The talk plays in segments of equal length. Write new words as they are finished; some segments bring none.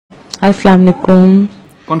আসসালামু আলাইকুম।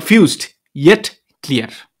 Confused yet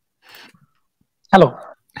clear. Hello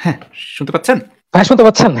হ্যাঁ, শুনতে পাচ্ছেন? ভাই, শুনতে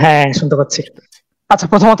পাচ্ছেন? হ্যাঁ, শুনতে পাচ্ছি। আচ্ছা,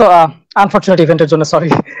 প্রথমত আনফরচুনেট ইভেন্টের জন্য সরি।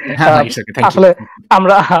 হ্যাঁ, ইটস ওকে, থ্যাংক ইউ। আসলে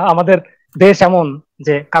আমরা আমাদের দেশ এমন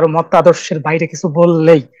যে কারো মত আদর্শের বাইরে কিছু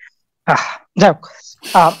বললেই আহ, যাই হোক।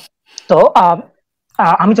 আহ, তো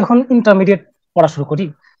আমি যখন ইন্টারমিডিয়েট পড়া শুরু করি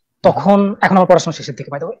তখন, এখন আমার পড়াশোনা শেষের দিকে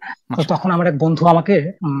বাইরে, তো তখন আমার এক বন্ধু আমাকে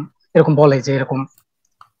এরকম বলে যে এরকম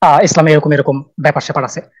ইসলামে এরকম এরকম ব্যাপার স্যাপার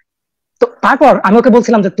আছে। তো তারপর আমি ওকে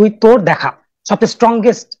বলছিলাম যে তুই তোর দেখা সবচেয়ে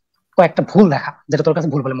স্ট্রংগেস্ট কয়েকটা ভুল দেখা, যেটা তোর কাছে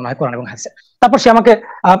ভুল বলে মনে হয় কোরআন এবং হাদিসে। তারপর সে আমাকে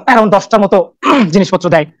অ্যারাউন্ড 10টার মতো জিনিসপত্র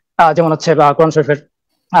দেয়, যেমন হচ্ছে কোরআন শরীফের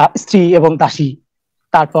স্ত্রী এবং দাসী,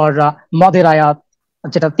 তারপর মদের আয়াত,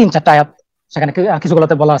 যেটা 3-4টা আয়াত, সেখানে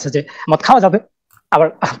কিছুগুলোতে বলা আছে যে মদ খাওয়া যাবে, আবার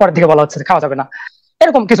পরের দিকে বলা হচ্ছে যে খাওয়া যাবে না,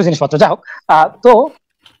 এরকম কিছু জিনিসপত্র। যাই হোক, তো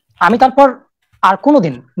আমি তারপর আর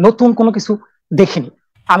কোনোদিন নতুন কোনো কিছু দেখিনি।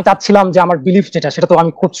 আমি চাচ্ছিলাম যে আমার বিলিফ যেটা, সেটা তো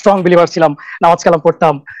আমি খুব স্ট্রং বিলিভার ছিলাম, নামাজ কালাম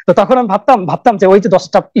পড়তাম। তো তখন আমি ভাবতাম যে ওই যে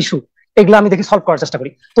 10টা ইস্যু, এগুলো আমি দেখি সলভ করার চেষ্টা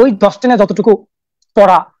করি। তো ওই 10টা নিয়ে যতটুকু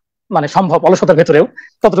পড়া মানে সম্ভব অলসতার ভেতরেও,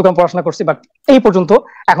 ততটুকু আমি পড়াশোনা করছি। বাট এই পর্যন্ত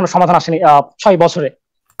এখনো সমাধান আসেনি 6 বছরে,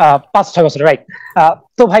 5-6 বছরে, রাইট?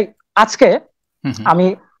 তো ভাই, আজকে আমি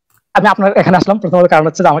আমি আপনার এখানে আসলাম প্রথমত কারণ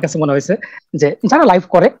হচ্ছে যে আমার কাছে মনে হয়েছে যে যারা লাইভ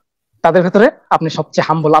করে তাদের ভেতরে আপনি সবচেয়ে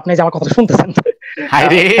হাম্বল। আপনি যে আমার কথা শুনতেছেন,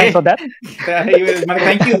 মানে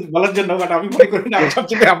থ্যাংক ইউ বলার জন্য, বাট আমি মনে করি না আমি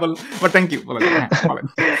সবচেয়ে হাম্বল, বাট থ্যাংক ইউ বলার জন্য। বলেন।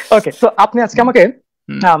 ওকে, তো আপনি আজকে আমাকে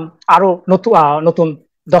আরো নতুন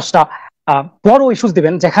 10টা বড় ইস্যুস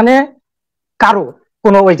দিবেন, যেখানে কারো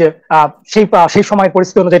কোনো ওই যে সেই সময়ের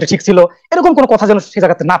পরিস্থিতি অনুযায়ী এটা ঠিক ছিল এরকম কোনো কথা যেন সেই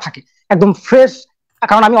জায়গাতে না থাকে, একদম ফ্রেশ।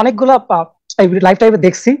 কারণ আমি অনেকগুলা লাইভ টাইপে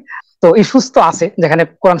দেখছি, তো ইস্যুস তো আছে যেখানে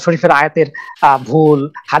কোরআন শরীফের আয়াতের ভুল,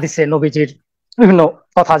 হাদিসে নবীজির বিভিন্ন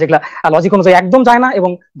কথা যেগুলা লজিক অনুযায়ী একদম যায় না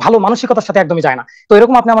এবং ভালো মানসিকতার সাথে একদমই যায় না। তো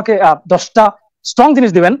এরকম আপনি আমাকে 10টা স্ট্রং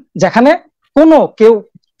জিনিস দিবেন যেখানে কোনো কেউ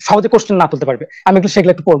সহজে কোশ্চেন না তুলতে পারবে। আমি একটু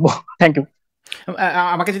সেগুলো একটু পড়বো। Thank you.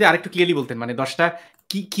 আমাকে যদি আরেকটু ক্লিয়ারলি বলতেন, মানে 10টা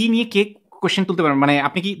কি নিয়ে কে কোশ্চেন তুলতে পারবেন? মানে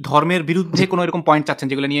আপনি কি ধর্মের বিরুদ্ধে কোনো এরকম পয়েন্ট চাচ্ছেন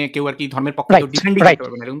যেগুলো নিয়ে কেউ আর কি ধর্মের পক্ষে ডিফেন্ড করতে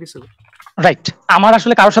পারবে না, এরকম কিছু? রাইট, আমার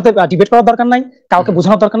আসলে কারোর সাথে ডিবেট করার দরকার নাই, কাউকে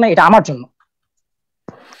বোঝানোর দরকার নাই, এটা আমার জন্য।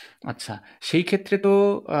 আচ্ছা, সেই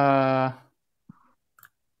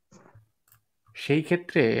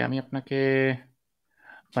ক্ষেত্রে আমি আপনাকে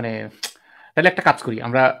মানে তাহলে একটা কাজ করি,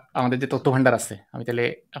 আমরা আমাদের যে তথ্য ভান্ডার আছে আমি তাহলে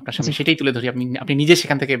আপনার সামনে সেটাই তুলে ধরি, আপনি নিজে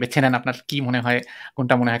সেখান থেকে বেছে নেন আপনার কি মনে হয়,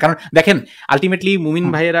 কোনটা মনে হয়। কারণ দেখেন, আলটিমেটলি মুমিন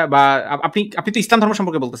ভাইয়েরা বা আপনি তো ইসলাম ধর্ম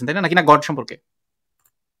সম্পর্কে বলতেছেন, তাই না? নাকি না গড সম্পর্কে?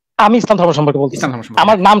 আমি ইসলাম ধর্ম সম্পর্কে বলছি।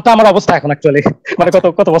 আমার নামটা, আমার অবস্থা এখন অ্যাকচুয়ালি মানে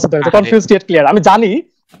কত বছর ধরে কনফিউজড ইয়েট ক্লিয়ার। আমি জানি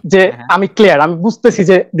যে আমি ক্লিয়ার, আমি বুঝতেছি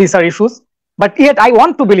যে this R issues, but yet I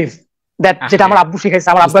want to believe that, যেটা আমার আব্বু শিখাইছে।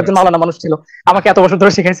 আমার আব্বু একজন মাওলানা মানুষ ছিল, আমাকে এত বছর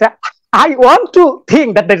ধরে শিখাইছে। I want to think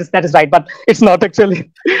that is right, but it's not actually.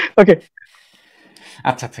 Okay.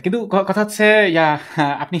 আচ্ছা, কিন্তু কথা হচ্ছে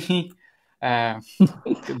আপনি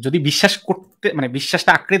যদি বিশ্বাস করতে মানে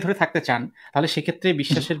বিশ্বাসটা আঁকড়ে ধরে থাকতে চান, তাহলে সেক্ষেত্রে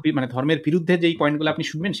বিশ্বাসের মানে ধর্মের বিরুদ্ধে যেই পয়েন্টগুলো আপনি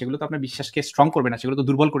শুনবেন সেগুলো তো আপনার বিশ্বাসকে স্ট্রং করবে না, সেগুলো তো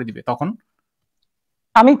দুর্বল করে দিবে। তখন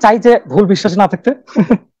আমি চাই যে ভুল বিশ্বাস না থাকতে।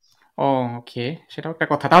 ওকে, সেটাও একটা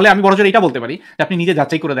কথা। তাহলে আমি বড়জোর এটা বলতে পারি যে আপনি নিজে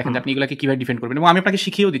যাচাই করে দেখেন যে আপনি এগুলোকে কিভাবে ডিফেন্ড করবেন, এবং আমি আপনাকে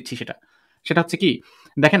শিখিয়েও দিচ্ছি। সেটা হচ্ছে কি,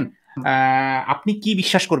 দেখেন, আপনি কি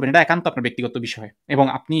বিশ্বাস করবেন এটা একান্ত আপনার ব্যক্তিগত বিষয়, এবং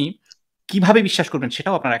আপনি কিভাবে বিশ্বাস করবেন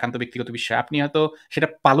সেটাও আপনার একান্ত ব্যক্তিগত বিষয়। আপনি হয়তো সেটা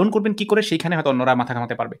পালন করবেন কি করে, সেইখানে হয়তো অন্যরা মাথা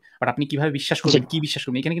ঘামাতে পারবে, বাট আপনি কিভাবে বিশ্বাস করবেন, কি বিশ্বাস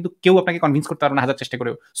করবেন, এখানে কিন্তু কেউ আপনাকে কনভিন্স করতে পারবে না হাজার চেষ্টা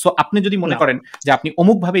করেও। সো আপনি যদি মনে করেন যে আপনি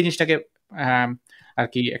অমুক ভাবে এই জিনিসটাকে আর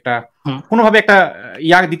কি একটা কোনোভাবে একটা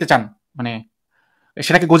দিতে চান, মানে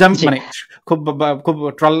সেটাকে গোজামি, মানে খুব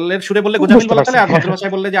ট্রলের সুরে বললে গোজামিল বলা চলে, আর ভদ্র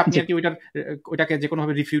ভাষায় বললে যে আপনি আর কি ওইটাকে যে কোনো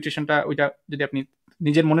ভাবে রিফিউটেশনটা ওইটা যদি আপনি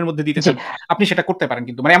নিজের মনের মধ্যে দিতে চান, আপনি সেটা করতে পারেন।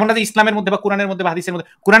 কিন্তু মানে এমন না যে ইসলামের মধ্যে বা কোরআনের মধ্যে বা হাদিসের মধ্যে,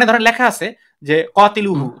 কোরআনে ধরেন লেখা আছে যে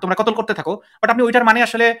কাতিলুহু, তোমরা কতল করতে থাকো, বাট আপনি ওইটার মানে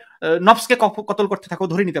আসলে নফসকে কতল করতে থাকো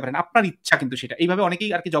ধরে নিতে পারেন, আপনার ইচ্ছা কিন্তু সেটা। এইভাবে অনেকেই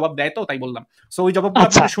আর কি জবাব দেয়, তো তাই বললাম। সো ওই জবাবগুলো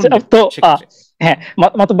আপনি শুনবেন। তো হ্যাঁ,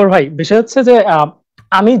 মাতব্বর ভাই, বিষয় হচ্ছে যে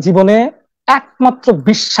আমি জীবনে একমাত্র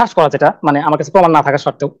বিশ্বাস করা, যেটা মানে আমার কাছে প্রমাণ না থাকা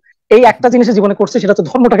সত্ত্বেও এই একটা জিনিসের জীবনে করছে, সেটা হচ্ছে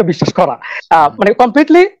ধর্মটাকে বিশ্বাস করা, মানে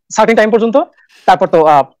কমপ্লিটলি সার্টেন টাইম পর্যন্ত। তারপর তো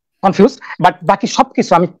কনফিউজ, বাট বাকি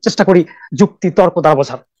সবকিছু আমি চেষ্টা করি যুক্তি তর্ক দ্বারা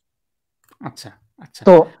বোঝার। আচ্ছা,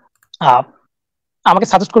 তো আমাকে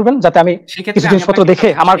সাজেস্ট করবেন যাতে আমি সেক্ষেত্রে কিছু আমি জিনিসপত্র আপনাকে দেখে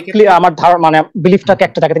আমার আমার মানে বিলিফটাকে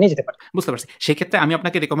একটা জায়গাতে নিয়ে যেতে পারি। বুঝতে পারছি। সেক্ষেত্রে আমি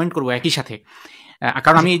আপনাকে রেকমেন্ড করবো একই সাথে,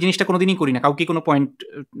 কারণ আমি এই জিনিসটা কোনোদিনই করি না, কাউকে কোনো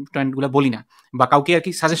পয়েন্টগুলো বলি না বা কাউকে আর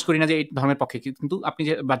কি সাজেস্ট করি না যে এই ধর্মের পক্ষে, কিন্তু আপনি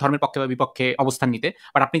যে বা ধর্মের পক্ষে বা বিপক্ষে অবস্থান নিতে,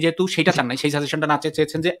 বাট আপনি যেহেতু সেটা চান না, সেই সাজেশনটা না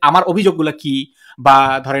চেয়েছেন যে আমার অভিযোগগুলো কি বা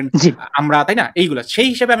ধরেন জি আমরা তাই না এইগুলা, সেই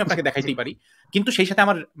হিসেবে আমি আপনাকে দেখাইতেই পারি। কিন্তু সেই সাথে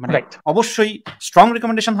আমার মানে রাইট অবশ্যই স্ট্রং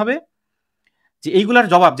রেকমেন্ডেশন হবে যে এইগুলার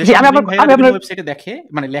জবাব জি যেসব আমি মুসলিম ভাইয়েরা আমি বিভিন্ন আপনার ওয়েবসাইটে দেখে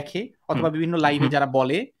মানে লেখে হুম অথবা বিভিন্ন লাইভে হুম যারা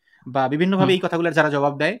বলে বা বিভিন্নভাবে হুম এই কথাগুলোর যারা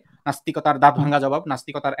জবাব দেয়, নাস্তিকতার দাঁত হুম ভাঙা জবাব,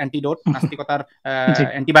 নাস্তিকতার অ্যান্টিডোট, হুম, নাস্তিকতার জি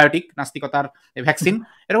অ্যান্টিবায়োটিক, নাস্তিকতার জি ভ্যাকসিন,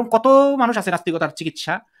 এরকম কত মানুষ আছে, নাস্তিকতার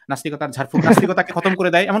চিকিৎসা, নাস্তিকতার ঝাড়ফুঁক, নাস্তিকতাকে খতম করে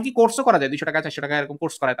দেয়, এমনকি কোর্সও করা যায়, 200 টাকা 400 টাকা এরকম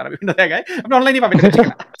কোর্স করায় তারা বিভিন্ন জায়গায়, আপনি অনলাইনে পাবেন, এটা বেশি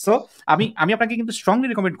কেনা। সো আমি আপনাকে কিন্তু স্ট্রংলি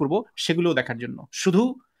রেকমেন্ড করবো সেগুলো দেখার জন্য, শুধু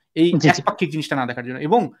এই জি জি একপাক্ষিক জিনিসটা না দেখার জন্য,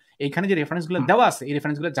 এবং এইখানে যে রেফারেন্সগুলো হুম। দেওয়া আছে এই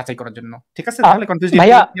রেফারেন্সগুলো যাচাই করার জন্য। ঠিক আছে, আহ, তাহলে কনফিউজ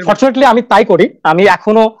ভাইয়া ফরচুনেটলি আমি তাই করি, আমি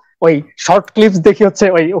এখনো ওই শর্ট ক্লিপস দেখি হচ্ছে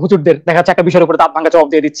ওই হুজুরদের দেখা যাচ্ছে একটা বিষয়ের উপরে দাঁত ভাঙা জবাব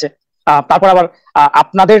দিয়ে দিচ্ছে, তারপর আবার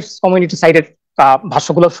আপনাদের কমিউনিটি সাইডের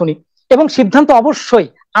ভাষ্যগুলো শুনি, এবং সিদ্ধান্ত অবশ্যই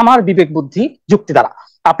আমার বিবেক বুদ্ধি যুক্তি দ্বারা।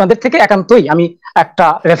 আপনাদের থেকে একান্তই আমি একটা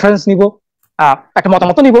রেফারেন্স নিব, একটা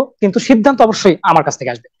মতামত নিব, কিন্তু সিদ্ধান্ত অবশ্যই আমার কাছ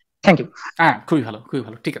থেকে আসবে। Thank you. হ্যাঁ, খুবই ভালো, খুবই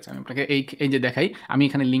ভালো। ঠিক আছে, আমি আপনাকে এই যে দেখাই, আমি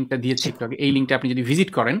এখানে লিঙ্কটা দিয়েছি একটু আগে। এই লিঙ্কটা আপনি যদি ভিজিট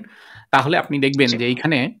করেন, তাহলে আপনি দেখবেন যে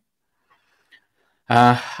এইখানে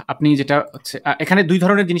আহ, আপনি যেটা হচ্ছে এখানে 2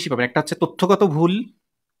 ধরনের জিনিসই পাবেন। একটা হচ্ছে তথ্যগত ভুল,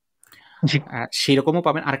 জি সেই রকমও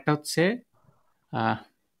পাবেন। আহ,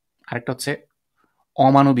 আরেকটা হচ্ছে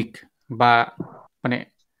অমানবিক বা মানে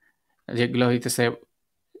যেগুলো হইতেছে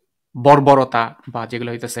বর্বরতা বা যেগুলো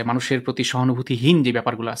হইতেছে মানুষের প্রতি সহানুভূতিহীন যে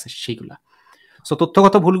ব্যাপারগুলো আছে সেইগুলা। সো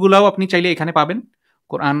তথ্যগত ভুলগুলাও আপনি চাইলে এখানে পাবেন,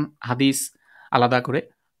 কোরআন হাদিস আলাদা করে।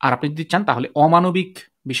 আর আপনি যদি চান তাহলে অমানবিক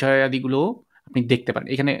বিষয়াদিগুলো আপনি দেখতে পারেন,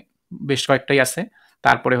 এখানে বেশ কয়েকটাই আছে।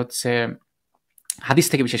 তারপরে হচ্ছে হাদিস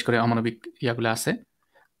থেকে বিশেষ করে অমানবিক ইয়াগুলো আছে,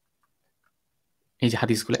 এই যে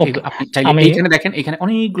হাদিসগুলো, ওকে। এগুলো আপনি চাইলে আমি এইখানে দেখেন, এখানে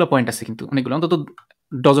অনেকগুলো পয়েন্ট আছে, কিন্তু অনেকগুলো অন্তত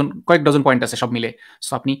কয়েক ডজন পয়েন্ট আছে সব মিলে।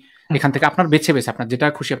 সো আপনি এখান থেকে আপনার বেছে বেছে আপনার যেটা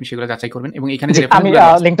খুশি আপনি সেগুলো যাচাই করবেন, এবং এখানে যে জি আমি রেফারেন্সগুলো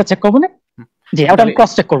দেওয়া আছে, লিঙ্কটা চেক করবো না। হুম, জি ওটা আমি তাহলে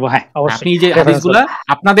ক্রস চেক করবো, হ্যাঁ অবশ্যই আপনি যে রেফারেন্স হাদিসগুলা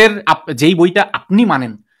আপনাদের যেই বইটা আপনি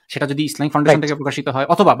মানেন সেটা যদি ইসলামিক ফাউন্ডেশন রাইট। থেকে প্রকাশিত হয়,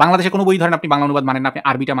 অথবা বাংলাদেশে কোনো বই ধরেন আপনি বাংলা অনুবাদ মানেন না, আপনি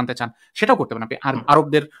আরবিটা মানতে চান, সেটাও করতে পারেন। আপনি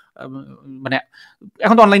আরবদের মানে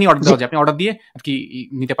এখন তো অনলাইনে অর্ডার জি দেওয়া যায়, আপনি অর্ডার দিয়ে আর কি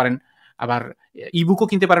নিতে পারেন। আবার ইবুকও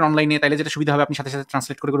কিনতে পারেন অনলাইনে, তাইলে যেটা সুবিধা হবে আপনি সাথে সাথে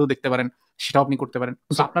ট্রান্সলেট করে করেও দেখতে পারেন, সেটাও আপনি করতে পারেন।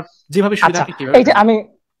 তো জি আপনার যেভাবে সুবিধা আচ্ছা, আপনি কিভাবে এই যে করবেন। আমি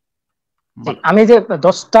জি বলেন। আমি যে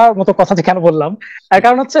 10টার মতো কথা যে কেন বললাম, এর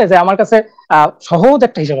কারণ হচ্ছে যে আমার কাছে সহজ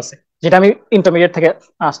একটা হিসাব আছে, যেটা আমি ইন্টারমিডিয়েট থেকে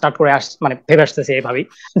স্টার্ট করে মানে ভেবে আসতেছি এইভাবেই,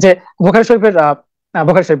 যে বুখারী শরীফের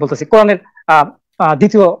বুখারী শরীফ বলতেছি, কোরআনের আহ,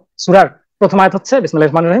 দ্বিতীয় সূরার প্রথম আয়াত হচ্ছে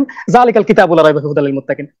বিসমিল্লাহির রহমানির রহিম, যালিকাল কিতাবুল লা রাইবা ফিহি হুদাল লিল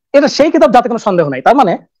মুত্তাকিন। এটা সেই কিতাব যাতে কোনো সন্দেহ নাই। তার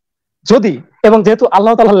মানে যদি, এবং যেহেতু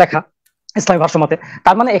আল্লাহ তাআলার লেখা ইসলামী ভাষ্যমতে,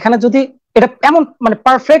 তার মানে এখানে যদি এটা এমন মানে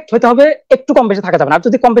পারফেক্ট হইতে হবে, একটু কম বেশি থাকা যাবে না। আর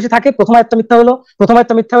যদি কম বেশি থাকে, প্রথম আয়াতটা মিথ্যা হলো, প্রথম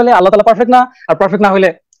আয়াতটা মিথ্যা হলে আল্লাহ তাআলা পারফেক্ট না, আর পারফেক্ট না হলে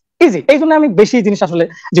ইজি। এই জন্য আমি বেশি জিনিস আসলে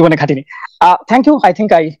জীবনে ঘাটিনি। Thank you, I think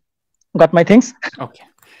I got my things. Okay,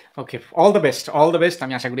 okay, all the best, all the best.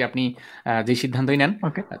 আমি আশা করি আপনি যে সিদ্ধান্তই নেন,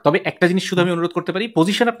 ওকে তবে একটা জিনিস শুধু আমি অনুরোধ করতে পারি,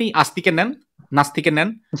 পজিশন আপনি আস্তিকের নেন নাস্তিকের নেন,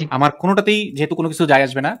 জি আমার কোনোটাতেই যেহেতু কোনো কিছু যায়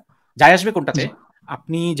আসবে না। যায় আসবে কোনটাতে, জি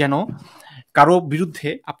আপনি যেন কারো বিরুদ্ধে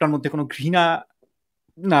আপনার মধ্যে কোনো ঘৃণা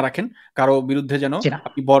না রাখেন, কারো বিরুদ্ধে যেন জি না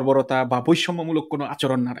আপনি বর্বরতা বা বৈষম্যমূলক কোনো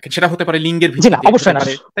আচরণ না রাখেন। সেটা হতে পারে লিঙ্গের জি না ভিত্তিতে, অবশ্যই হতে না।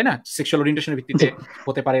 পারে তাই না, সেক্সুয়াল ওরিয়েন্টেশনের ভিত্তিতে, জি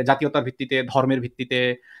হতে পারে জাতীয়তার ভিত্তিতে, ধর্মের ভিত্তিতে,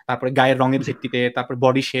 তারপরে গায়ের রঙের জি ভিত্তিতে, তারপরে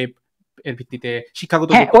বডি শেপ এর ভিত্তিতে, শিক্ষাগত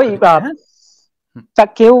হ্যাঁ ওই যোগ্যতার ভিত্তিতে। হ্যাঁ, হুম,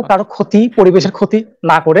 কেউ কারো ক্ষতি, পরিবেশের ক্ষতি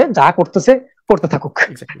না করে যা করতেছে করতে থাকুক।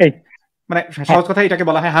 এক্স্যাক্টলি। এই মানে হ্যাঁ সহজ কথায় এটাকে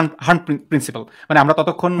বলা হয় হার্ম প্রিন্সিপাল। মানে আমরা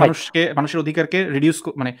ততক্ষণ রাইট মানুষের অধিকারকে রিডিউস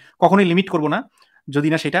মানে কখনোই লিমিট করব না যদি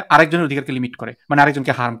না সেটা আরেকজনের অধিকারকে লিমিট করে, মানে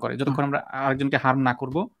আরেকজনকে হার্ম করে। যতক্ষণ আমরা আরেকজনকে হার্ম না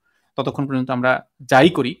করব ততক্ষণ পর্যন্ত আমরা যাই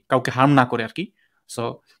করি কাউকে হার্ম না করে আর কি। সো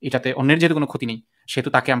এটাতে অন্যের যেহেতু কোনো ক্ষতি নেই, সেহেতু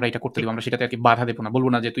তাকে আমরা এটা করতে দিব, আমরা সেটাতে আর কি বাধা দেবো না, বলবো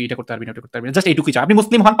না যে তুই এটা করতে পারবি না, ওটা করতে পারবি না। জাস্ট এইটুকুই চাই, আপনি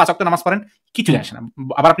মুসলিম হন, 5 ওয়াক্ত নামাজ পড়েন, কিছু যায় আসে না।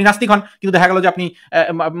 আবার আপনি নাস্তিক হন, কিন্তু দেখা গেল যে আপনি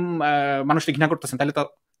মানুষকে ঘৃণা করতেছেন, তাহলে তো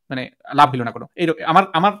মানে লাভ হলো না কোনো। এই আমার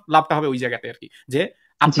আমার লাভটা হবে ওই জায়গাতে আর কি, যে জি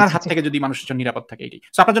আপনার জি হাত জি থেকে যদি মানুষের জন্য নিরাপদ থাকে এইটাই।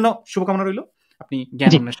 সো আপনার জন্য শুভকামনা রইল, আপনি জ্ঞান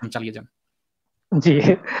জি অন্বেষণ চালিয়ে যান। জি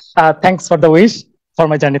thanks for the wish for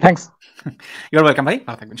my journey, thanks. Your welcome ভাই,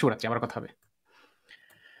 ভালো থাকবেন, শুভরাত্রি, আবার কথা হবে।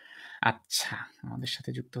 আচ্ছা, আমাদের সাথে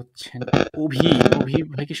যুক্ত হচ্ছেন অভি। অভি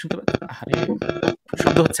ভাই কি শুনতে পাচ্ছেন? আরে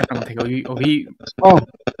শব্দ হচ্ছে আপনার থেকে, অভি ও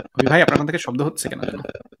অভি ভাই আপনার থেকে শব্দ হচ্ছে কেন যেন?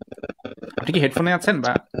 আপনি কি হেডফোনে আছেন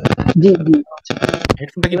বা জি জি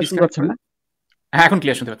হেডফোনটা কি এবার শুনতে ডিসকানেক্ট পাচ্ছেন করেন? না? হ্যাঁ, এখন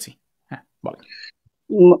ক্লিয়ার শুনতে পাচ্ছি। হ্যাঁ, বলেন।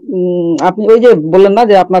 আপনি ওই যে বললেন না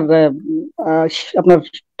যে আপনার আপনার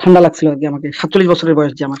ঠান্ডা লাগছিল আর কি, আমাকে 47 বছরের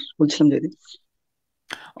বয়স যে আমার, বলছিলাম যে ওইদিন।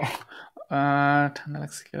 ও, ঠান্ডা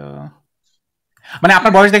লাগছিল, মানে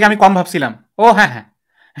আপনার বয়স দেখে আমি কম ভাবছিলাম। ও হ্যাঁ হ্যাঁ।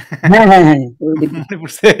 হ্যাঁ হ্যাঁ হ্যাঁ, ওই দিন। মনে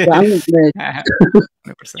পড়ছে। তো আমি হ্যাঁ হ্যাঁ,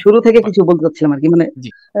 মনে পড়ছে। শুরু থেকে কিছু বলতে চাচ্ছিলাম আর কি, মানে জি।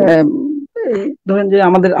 আহ, এই ধরেন যে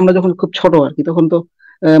আমরা যখন খুব ছোট আর কি, তখন তো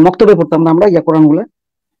মক্তবে পড়তাম না আমরা, কোরআন গুলা।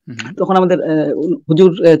 হুম, হুম। তখন আমাদের হুজুর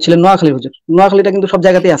ছিলেন নোয়াখালীর হুজুর। নোয়াখালীটা কিন্তু সব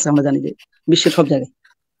জায়গাতেই আছে, আমরা জানি যে বিশ্বের সব জায়গায়,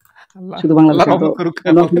 আল্লাহ, শুধু আল্লাহ বাংলাদেশে না। তো রহমত করুক,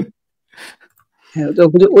 হ্যাঁ নোয়াখালী, বলেন। হ্যাঁ, তো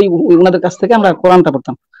হুজুর ওনাদের কাছ থেকে আমরা কোরআনটা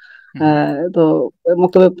পড়তাম। হুম, হুম। তো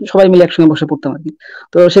মক্তবে সবাই মিলে একসঙ্গে বসে পড়তাম আর কি।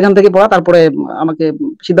 তো সেখান থেকে পড়া, তারপরে আমাকে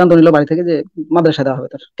সিদ্ধান্ত নিল বাড়ি থেকে যে মাদ্রাসায় দেওয়া হবে।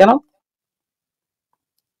 তার কেন,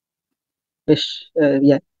 বেশ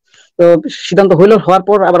ইয়া। তো সিদ্ধান্ত হইলো, হওয়ার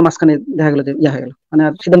পর আবার মাঝখানে দেখা গেল যে ইয়া হয়ে গেল, মানে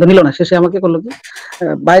আর সিদ্ধান্ত নিল না। শেষে আমাকে করলো কি,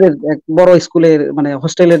 বাইরের এক বড় স্কুলের, মানে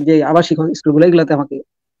হোস্টেলের যে আবাসিক স্কুলগুলো, এগুলাতে আমাকে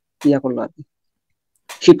ইয়া করলো আর কি,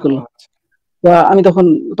 শিফট ও করলো। আচ্ছা। তো আমি তখন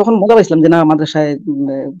তখন মজা পাইছিলাম যে না, মাদ্রাসায়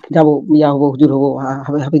যাবো, ইয়া হবো, হুজুর হবো,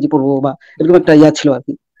 হাফেজি পড়বো, বা এরকম একটা ইয়া ছিল আর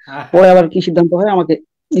কি। হ্যাঁ হ্যাঁ। পরে আবার কি সিদ্ধান্ত হয়, আমাকে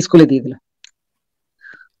স্কুলে দিয়ে দিল।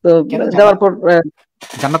 তো কেন দেওয়ার জান্নাত, পর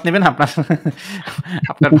জান্নাত নেবেন আপনার?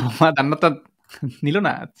 আপনার বৌমা জান্নাতটা নিল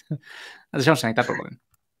না? আচ্ছা, সমস্যা নাই, তারপর বলেন।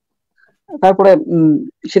 তারপরে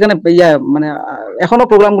সেখানে ইয়া, মানে এখনো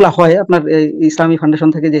প্রোগ্রাম গুলা হয় আপনার, এই ইসলামী ফাউন্ডেশন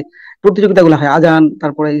থেকে যে প্রতিযোগিতা গুলা হয়, আজান,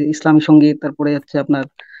 তারপরে ইসলামী সঙ্গীত, তারপরে হচ্ছে আপনার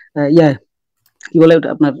ইয়া, কি বলে ওটা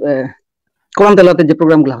আপনার, কোরআন তেলাওয়াতের যে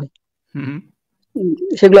প্রোগ্রাম গুলা হয়, হুম, হুম। উম,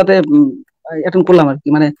 সেগুলাতে অ্যাটেন্ড করলাম আর কি।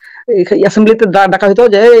 মানে অ্যাসেম্বলিতে ডাকা হইতো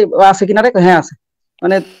যে এই আছে কিনা রে, হ্যাঁ আছে।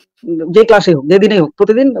 মানে যে ক্লাসে হোক, যে দিনেই হোক,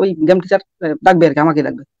 প্রতিদিন ওই গেম টিচার ডাকবে আর কি, আমাকে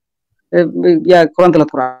ডাকবে, ইয়া কোরআন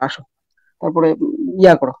তেলাওয়াত করা আসো, তারপরে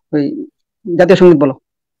ইয়া করো, ওই জাতীয় সঙ্গীত বলো,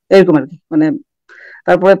 এরকম আর কি। মানে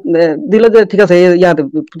তারপরে দিল যে ঠিক আছে, ইয়াতে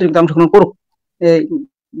প্রতিযোগিতা অংশগ্রহণ করুক, এই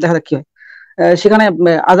দেখা যাক কি হয়। সেখানে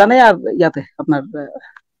আজানে আর ইয়াতে আপনার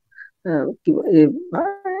কি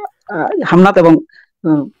হামনাত এবং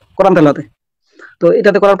কোরআন তেলাওয়াতে। তো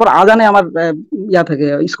এটাতে করার পর আজানে আমার ইয়া থেকে,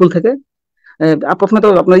 স্কুল থেকে প্রথমে তো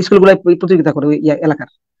আপনার স্কুলগুলো প্রতিযোগিতা করে ওই এলাকার,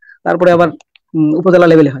 তারপরে হুম, আবার হুম। উপজেলা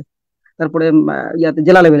লেভেলে হয়, তারপরে ইয়াতে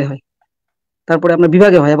জেলা লেভেলে হয়, তারপরে আপনার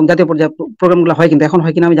বিভাগে হয়, এবং জাতীয় পর্যায়ে প্রোগ্রামগুলো হয়, কিন্তু এখন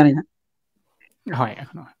হয় কিনা আমি জানি না। হয়,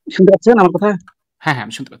 এখনো হয়। শুনতে পাচ্ছেন আমার কথা? হ্যাঁ হ্যাঁ,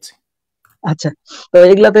 আমি শুনতে পাচ্ছি। আচ্ছা। তো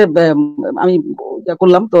এগুলাতে আমি ইয়া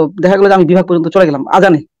করলাম, তো দেখা গেলো যে আমি বিভাগ পর্যন্ত চলে গেলাম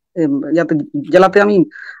আজানে। ইয়াতে জেলাতে আমি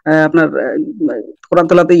আপনার কোরআন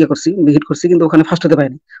তেলাতে ইয়ে করছি, ভিজিট করছি, কিন্তু ওখানে ফার্স্ট হতে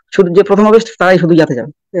পারিনি। শুধু যে প্রথম হবে তারাই শুধু ইয়াতে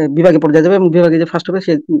যাবে, বিভাগে পর্যায়ে যাবে, এবং বিভাগে যে ফার্স্ট হবে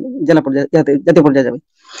সে জেলা পর্যায়ে, ইয়াতে জাতীয় পর্যায়ে যাবে।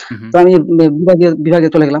 হুম, হুম। তো আমি বিভাগে বিভাগে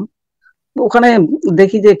চলে গেলাম। তো ওখানে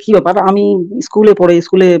দেখি যে কি ব্যাপার, আমি স্কুলে পড়ে,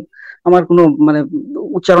 স্কুলে আমার কোনো মানে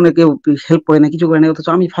উচ্চারণে কেউ হেল্প করে না, কিছু করে না, অথচ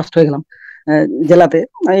আমি ফার্স্ট হয়ে গেলাম জেলাতে।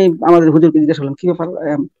 আমি আমাদের হুজুরকে জিজ্ঞেস করলাম কি ব্যাপার,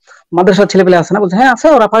 মাদ্রাসার ছেলেপেলে আছে না? বলছে হ্যাঁ আছে,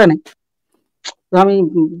 ওরা পারে নাই। তো আমি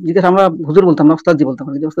জিজ্ঞেস, আমরা হুজুর বলতাম না, ওস্তাদজি বলতাম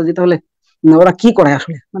আর কি, যে ওস্তাদজি তাহলে ওরা কি করায়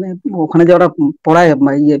আসলে, মানে ওখানে যে ওরা পড়ায়,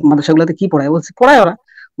 ইয়ে মাদ্রাসাগুলোতে কি পড়ায়? বলছে পড়ায় ওরা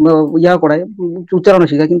ইয়া করায়, উচ্চারণ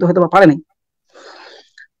শেখায়, কিন্তু হয়তো বা পারে নাই।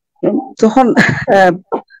 তখন আহ,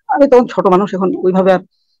 আমি তখন ছোট মানুষ, এখন ওইভাবে আর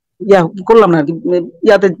ইয়া করলাম না আর কি।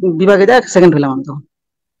 ইয়াতে বিভাগে যায় সেকেন্ড হইলাম আমি তখন।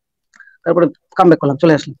 তারপরে কাম ব্যাক করলাম,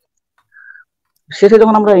 চলে আসলাম। শেষে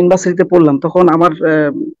যখন আমরা ইউনিভার্সিটিতে পড়লাম, তখন আমার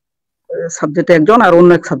সাবজেক্টে একজন, আর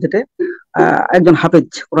অন্য এক সাবজেক্টে একজন হাফেজ,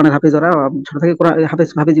 কোরআনের হাফেজ। ওরা ছোট থেকে হাফেজ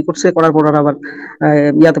হাফেজি করছে, করার পর ওরা আবার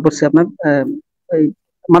ইয়াতে পড়ছে আপনার এই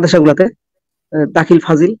মাদ্রাসাগুলাতে, দাখিল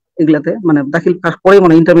ফাজিল এগুলাতে, মানে দাখিল পাস পরে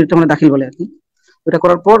মানে ইন্টারমিডিয়েট মানে দাখিল বলে আর কি। ওটা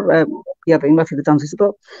করার পর ইয়াতে ইউনিভার্সিটিতে চান্স হয়েছে। তো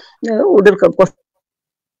ওদের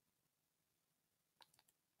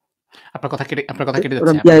আপনার কথা কেটে ওরা যাচ্ছে, আপনার কথা কেটে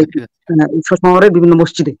যাচ্ছে। শহরের বিভিন্ন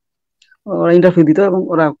মসজিদে ওরা ইন্টারভিউ দিত, এবং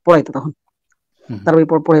ওরা পড়াইতো তখন। হুম, হুম। তারা ওই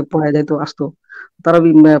পড়ে পড়ায় যাইতো, আসতো। তারা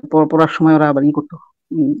পড়ার সময় ওরা আবার ই করতো,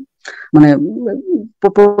 উম, মানে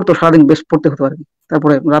পড়তো সারাদিন, বেশ পড়তে হতো আর কি।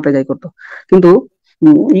 তারপরে রাতে যাই করতো, কিন্তু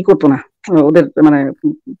ই করতো না। ওদের মানে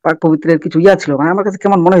পাক পবিত্রের কিছু ইয়া ছিল, মানে আমার কাছে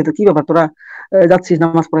কেমন মনে হতো, কি ব্যাপার তোরা যাচ্ছিস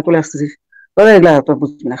নামাজ পড়ে চলে আসতেছিস, তোরা এগুলা তোর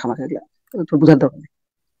বুঝবি না, খামাখা এগুলা তোর বুঝার দরকার নেই।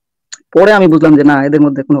 পরে আমি বুঝলাম যে না, এদের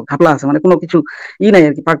মধ্যে কোনো ঘাপলা আছে, মানে কোনো কিছু ই নাই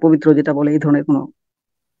আর কি, পাক পবিত্র যেটা বলে, এই ধরনের কোনো।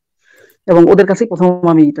 এবং ওদের কাছেই প্রথম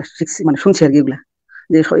আমি এটা শিখছি, মানে শুনছি আর কি এগুলা,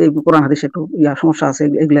 যে এই কোরআন হাদিসে একটু ইয়া সমস্যা আছে,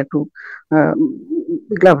 এগুলা একটু আহ,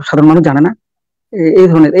 এগুলা সাধারণ মানুষ জানে না। এই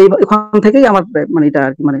ধরনের, এই ওখান থেকেই আমার মানে এটা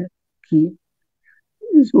আর কি, মানে কি,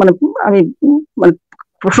 মানে আমি মানে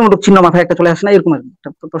প্রশ্নবোধক চিহ্ন মাথায় একটা চলে আসে না, এরকম আর কি, একটা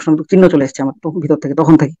প্রশ্নবোধক চিহ্ন চলে এসেছে আমার ভিতর থেকে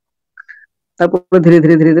তখন থেকে। তারপরে ধীরে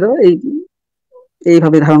ধীরে ধীরে ধীরে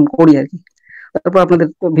এইভাবে ধারণ করি আর কি। তারপর আপনাদের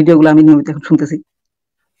ভিডিও গুলো আমি নিয়মিত এখন শুনতেছি,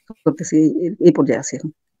 করতেছি, এই পর্যায়ে আছি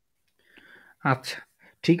এখন। আচ্ছা,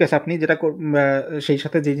 ঠিক আছে। আপনি যেটা সেই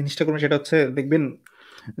সাথে যে জিনিসটা করবেন সেটা হচ্ছে দেখবেন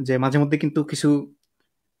যে মাঝে মধ্যে কিন্তু কিছু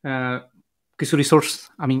কিছু রিসোর্স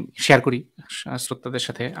আমি শেয়ার করি শ্রোতাদের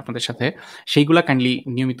সাথে, আপনাদের সাথে। সেইগুলা কাইন্ডলি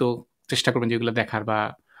নিয়মিত চেষ্টা করবেন যেগুলো দেখার বা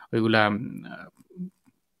ওইগুলা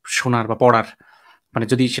শোনার বা পড়ার, মানে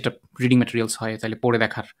যদি সেটা রিডিং ম্যাটেরিয়ালস হয় তাহলে পড়ে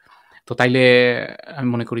দেখার। তো তাইলে আমি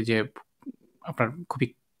মনে করি যে আপনার খুবই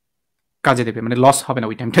কাজে দেবে, মানে লস হবে না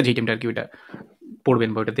ওই টাইমটা, যেই টাইমটা আর কি ওইটা পড়বেন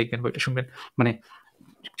বা ওইটা দেখবেন বা ওইটা শুনবেন। মানে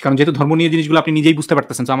কারণ যেহেতু ধর্ম নিয়ে জিনিসগুলো আপনি নিজেই বুঝতে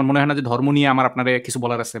পারতেছেন, তো আমার মনে হয় না যে ধর্ম নিয়ে আমার আপনার কিছু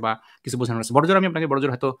বলার আছে বা কিছু বোঝানোর আছে। বড়জোর আমি আপনাকে বড়জোর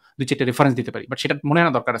হয়তো 2-4টা রেফারেন্স দিতে পারি, বাট সেটা মনে হয়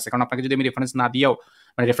না দরকার আছে। কারণ আপনাকে যদি আমি রেফারেন্স না দিয়েও,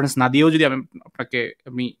 মানে রেফারেন্স না দিয়েও যদি আমি আপনাকে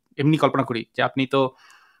আমি এমনি কল্পনা করি যে আপনি তো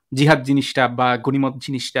জিহাদ জিনিসটা বা গনিমত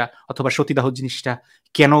জিনিসটা অথবা সতীদাহ জিনিসটা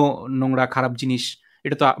কেন নোংরা খারাপ জিনিস,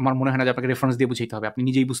 এটা তো আমার মনে হয় না যে আপনাকে রেফারেন্স দিয়ে বুঝাইতে হবে। আপনি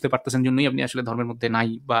নিজেই বুঝতে পারতেছেন জন্যই আপনি আসলে ধর্মের মধ্যে নাই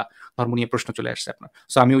বা ধর্ম নিয়ে প্রশ্ন চলে আসছে আপনার।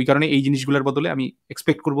 সো আমি ওই কারণে এই জিনিসগুলোর বদলে আমি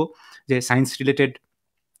এক্সপেক্ট করব যে সায়েন্স রিলেটেড,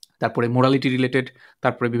 তারপরে মোরালিটি রিলেটেড,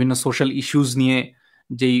 তারপরে বিভিন্ন সোশ্যাল ইস্যুজ নিয়ে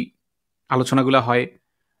যেই আলোচনাগুলো হয়,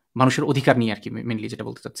 মানুষের অধিকার নিয়ে আর কি মেনলি যেটা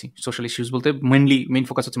বলতে চাচ্ছি। সোশ্যাল ইস্যুজ বলতে মেইন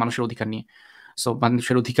ফোকাস হচ্ছে মানুষের অধিকার নিয়ে। সো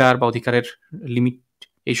মানুষের অধিকার বা অধিকারের লিমিট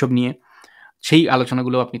এইসব নিয়ে সেই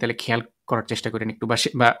আলোচনাগুলো আপনি তাহলে খেয়াল করার চেষ্টা করেন একটু, বা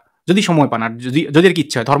যদি সময় পান, আর যদি আর কি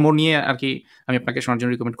ইচ্ছা হয়। ধর্ম নিয়ে আর কি আমি আপনাকে শোনার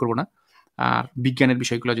জন্য রিকমেন্ড করবো না। আর বিজ্ঞানের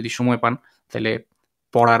বিষয়গুলো যদি সময় পান তাহলে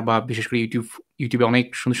পড়ার, বা বিশেষ করে ইউটিউবে অনেক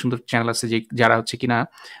সুন্দর সুন্দর চ্যানেল আছে যে যারা হচ্ছে কিনা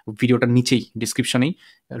ভিডিওটার নিচেই ডিসক্রিপশনেই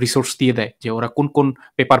রিসোর্স দিয়ে দেয় যে ওরা কোন কোন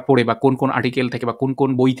পেপার পড়ে বা কোন কোন আর্টিকেল থেকে বা কোন কোন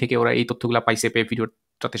বই থেকে ওরা এই তথ্যগুলো পাইছে পেয়ে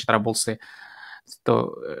ভিডিওটাতে তারা বলছে। তো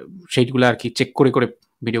সেইগুলো আর কি চেক করে করে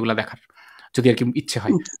ভিডিওগুলো দেখার যদি আর কি ইচ্ছে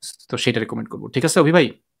হয়, তো সেটা রেকমেন্ড করবো। ঠিক আছে অভি ভাই?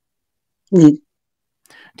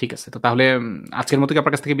 ঠিক আছে, তো তাহলে আজকের মতো কি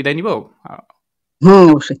আপনার কাছ থেকে বিদায় নিব?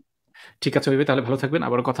 অবশ্যই। ঠিক আছে অভি, তাহলে ভালো থাকবেন,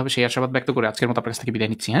 আবার কথা হবে সেই আশাবাদ ব্যক্ত করে আজকের মতো আপনার কাছ থেকে বিদায়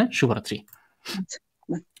নিচ্ছি। হ্যাঁ, শুভরাত্রি।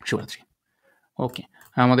 শুভরাত্রি। ওকে,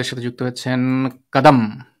 আমাদের সাথে যুক্ত হচ্ছেন কদম।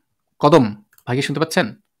 কদম ভাইকে শুনতে পাচ্ছেন?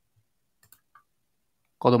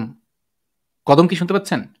 কদম, কদম কি শুনতে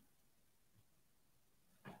পাচ্ছেন?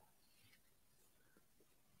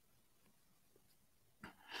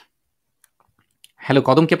 হ্যালো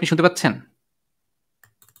কদম, কি আপনি শুনতে পাচ্ছেন?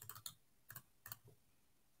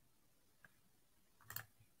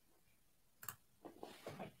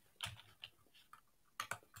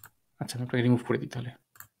 আচ্ছা, আমি আপনাকে রিমুভ করে দিই তাহলে।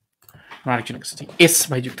 আরেকজনের কাছে এস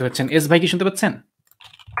ভাই যুক্ত হচ্ছেন। এস ভাই কি শুনতে পাচ্ছেন?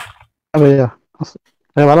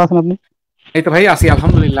 ভাইয়া ভালো আছেন আপনি? এই তো ভাই আছি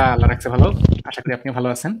আলহামদুলিল্লাহ, আল্লাহ রাখছে ভালো। আশা করি আপনিও ভালো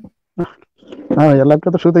আছেন। হ্যাঁ ভাইয়া, লাইভটা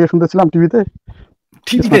তো শুরু থেকে শুনতেছিলাম টিভিতে।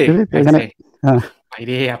 এখানে হ্যাঁ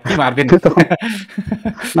ভাইরে আপনি মারবেন তখন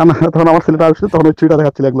না না, তখন আমার ছেলেটা আসছে, তখন ওই ছুরিটা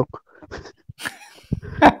দেখাচ্ছিল এক লোক,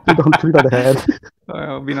 তখন ছুরিটা দেখায় আর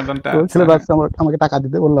বিনোদনটা। ছেলেটা আসছে আমাকে টাকা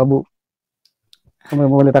দিতে, বললো আবু তোমার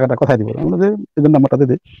মোবাইলে টাকাটা কোথায় দিব? আমি বললাম যে এদের নাম্বারটা দিয়ে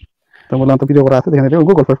দিই। তো বললাম তো ভিডিও করা আছে, দেখে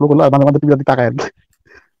গুগল ফেসবুক করলো, আর মাঝে মাঝে টিভি টাকা আর কি।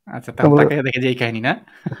 আচ্ছা, তাকে দেখে যে এই কাহিনী না।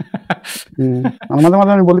 মাঝে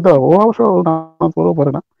মাঝে আমি বলি তো, ও অবশ্য নামাজ পড়েও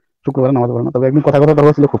পড়ে না, শুক্রবারে নামাজ পড়ে না, তবে একদিন কথা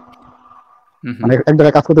হয়েছিল খুব, মানে এক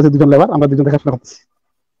জায়গায় কাজ করতেছি দুজন লেবার, আমরা দুজন দেখাশোনা করতেছি।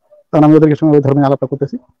 তখন আমি ওদেরকে সঙ্গে ওই ধর্মের আলাপটা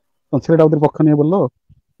করতেছি, তখন ছেলেটা ওদের পক্ষ নিয়ে বললো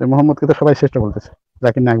যে মোহাম্মদকে তো সবাই শ্রেষ্ঠ বলতেছে,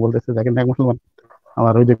 জাকির নায়ক বলতেছে, জাকির নায়ক মুসলমান,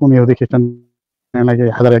 আমার ওই যে কোন ইহুদি খ্রিস্টান নাকি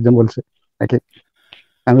হাজার একজন বলছে নাকি।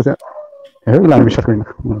 আমি এগুলো আমি বিশ্বাস করি না,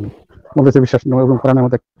 বলতেছে বিশ্বাস কোরআনের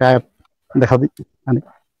মধ্যে দেখা দিই মানে।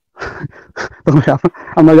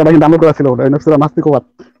 আমরা যারা কিন্তু ডাউনলোড করা ছিল ওটা নাস্তিকবাদ,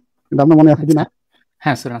 কিন্তু আপনার মনে আছে কিনা?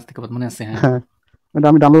 হ্যাঁ স্যার, নাস্তিকবাদ মনে আছে। হ্যাঁ, ওটা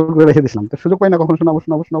আমি ডাউনলোড করে রেখে দিয়েছিলাম, তো সুযোগ পাই না, কখন শোনাবো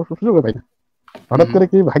সুযোগ পাই না। হঠাৎ করে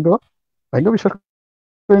কি ভাগ্য বিশ্বাস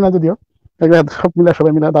করি না যদিও, সব মিলে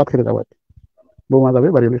সবাই মিলে দাওয়াত খেতে যাবো আর কি। বৌমা যাবে,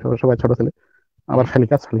 বাড়ি সবাই, ছোট ছেলে, আবার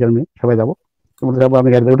শালিকার মেয়ে, সবাই যাবো। যাবো, আপনি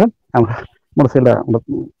গাড়িতে উঠেন, আমরা মোটর সাইকেলটা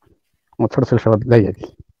আমার ছোট ছেলে সবাই যাই আর কি,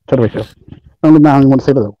 ছোট ভাই সব। না, আমি মোটর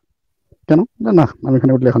সাইকেলে যাবো। কেন না, আমি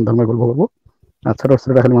এখানে উঠলে এখন ধর্মের গল্প করবো। আর ছোট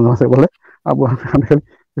ছেলেটা খালি মাঝে মাঝে বলে আবু আপনি খালি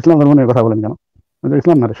ইসলাম ধর্ম নিয়ে কথা বলেন কেন?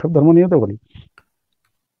 ইসলাম না রে, সব ধর্ম নিয়ে তো বলি,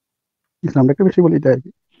 ইসলামটাকে বেশি বলি, তাই আর কি।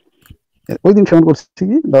 ওই দিন সেমন করছি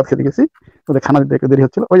কি, দাওয়াত খেতে গেছি, ওদের খানা দিতে একটু দেরি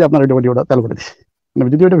হচ্ছিল, ওই আপনার ওইটা ভিডিওটা চালু করে দিচ্ছি, মানে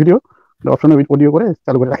যদি ওইটা ভিডিও অপশনে অডিও করে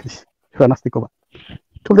চালু করে রাখি দিচ্ছি, সেটা নাস্তিক কবা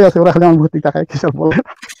চলতে আছে। ওরা খালি আমার ভর্তি টাকায় কিসব বলে,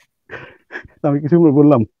 আমি কিছু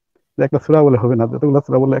বললাম যে একটা সূরা বলে হবে না, যতগুলো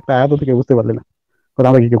সূরা বললে একটা আয়াত থেকে বুঝতে পারলে না,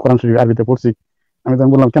 আমরা কি কোরআন শরীফ আরবিতে পড়ছি? আমি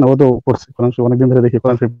তখন বললাম কেন, ও তো পড়ছে কোরআন শরীফ, অনেকদিন ধরে দেখি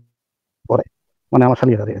কোরআন শরীফ পড়ে, মানে আমার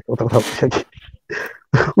শালিকা থাকে ওটা কথা বলছি আর কি।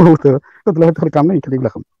 হয়তো কাম নেই, খালি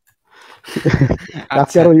এগুলো কাম।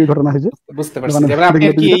 আজকে আরো এই ঘটনা হয়েছে, বুঝতে পারছি। আপনি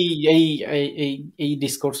কি এই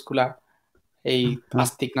ডিসকোর্স গুলা, এই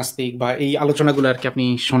আস্তিক নাস্তিক বা এই আলোচনাগুলো আর কি আপনি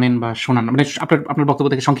শোনেন বা শোনান, মানে আপনার বক্তব্য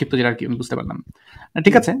থেকে সংক্ষিপ্ত যেটা আর কি আমি বুঝতে পারলাম।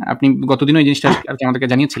 ঠিক আছে, আপনি গতদিনও এই জিনিসটা আর কি আমাদেরকে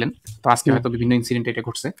জানিয়েছিলেন, তো আজকে হয়তো বিভিন্ন ইনসিডেন্ট এটা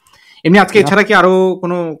ঘটছে। এমনি আজকে এছাড়া কি আরো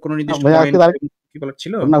কোনো নির্দিষ্ট কি বলার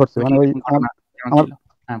ছিল? না করছে, মানে ওই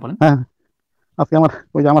হ্যাঁ বলেন। হ্যাঁ, আজকে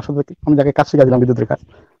ওই যে আমার সাথে আমি যাকে কাজ শিখাছিলাম বিদ্যুতের কাজ,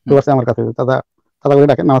 তো আছে আমার কাছে, দাদা দাদা করে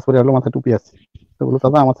ডাকে, নামাজ পড়ে আসলো, মাথায় টুপি আছে, তো বললো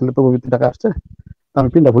দাদা আমার ছেলে তো পবিত্র টাকা আসছে, তো আমি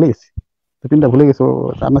পিনটা ভুলে গেছি, তো পিনটা ভুলে গেছি,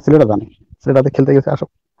 আপনার ছেলেটা জানে, ছেলেটাতে খেলতে গেছে, আসো।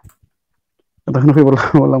 তখন ওকে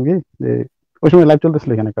বললাম কি যে ওই সময় লাইভ চলতেছিল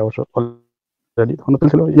এখানে একটা অবশ্য অলরেডি, তখন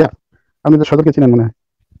চলছিল আপনি তো সদরকে চিনেন মনে হয়,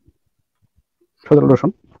 সদর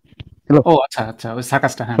রোশন। হ্যালো, ও আচ্ছা আচ্ছা, ওই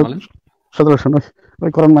সার্কাসটা, হ্যাঁ বলেন। সদর রোশন,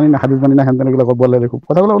 ওই কোরআন মানি না, হাদিস মানি না, হ্যান ত্যান এগুলো বললে খুব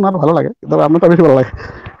কথাগুলো ওনার ভালো লাগে, তবে আপনার তো বেশি ভালো লাগে।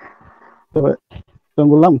 তবে তখন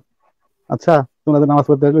বললাম আচ্ছা তোমরা যে নামাজ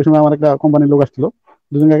পড়তে আসলে ওই সময় আমার একটা কোম্পানির লোক আসছিল,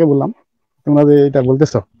 দুজনকে আগে বললাম তোমরা যে এটা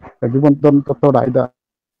বলতেছো বিবর্তন তত্ত্বটা, এটা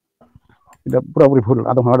এটা পুরোপুরি ভুল,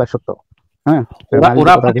 আদম হওয়াটা সত্য। হ্যাঁ, নারী যে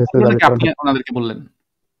ওরা কথা আপনাকে বেহেশতে বললেন যাবে, নাকি আপনি ওনাদেরকে বললেন?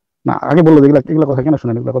 না আগে বললো যে এগুলা এগুলো কথা কেন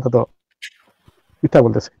শুনেন, এগুলো কথা তো মিথ্যা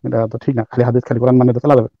বলতেছে, এটা তো ঠিক না, খালি হাদিস খালি কোরআন মানে তো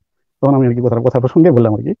চালা যাবে। তখন আমি আর কি কথা প্রসঙ্গে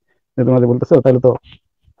বললাম আর কি, যে তোমরা যে বলতেছো তাহলে তো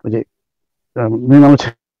ওই যে মেয়ে মানুষ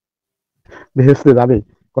বেহেশতে যাবে,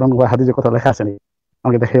 কোরআন বা হাদিসের কথা লেখা আছে নাকি,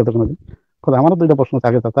 আমাকে দেখাই হতো কোনোদিন। কথা আমারও তো এটা প্রশ্ন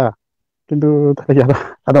থাকে চাচা, কিন্তু তাহলে কি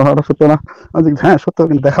আদম হওয়াটা সত্য না? আমি বলছি, হ্যাঁ সত্য,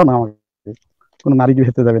 কিন্তু দেখাও না আমাকে কোনো নারী কি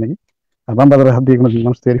ভেসতে যাবে নাকি, আর বাম বাজারের হাত দিয়ে কোনো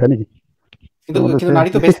মানুষ তৈরি হয় নাকি? তো কিন্তু কিন্তু বলতেছে নারী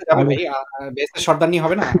তো দেখি বেহেশতে যাবে আমাদের ভাই, বেহেশতের সর্দারনি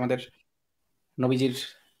হবে না আমাদের নবীজির।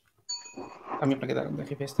 আমি আপনাকে দাঁড়ান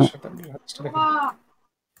দেখি বেহেশতের সর্দারনি হাদিসটা দেখি।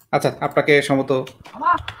 আচ্ছা, আপনাকে সম্ভবত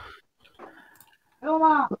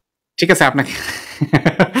ঠিক আছে, আপনাকে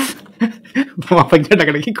আপনাকে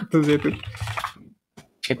টাকাটা কি করতে যেহেতু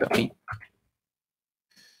সেটা নেই।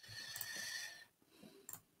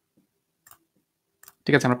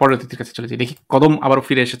 ঠিক আছে, আমরা পরের অতিথির কাছে চলে যাই, দেখি কদম আবারও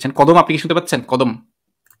ফিরে এসেছেন। কদম, আপনি কি শুনতে পাচ্ছেন? কদম,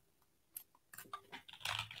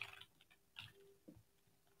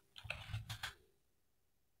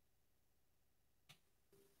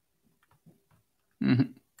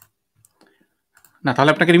 না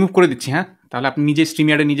তাহলে আপনাকে রিমুভ করে দিচ্ছি। হ্যাঁ, তাহলে আপনি নিজে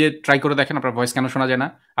স্ট্রিমিয়ারে নিজে ট্রাই করে দেখেন আপনার ভয়েস কেন শোনা যায় না,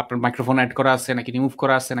 আপনার মাইক্রোফোন অ্যাড করা আছে নাকি রিমুভ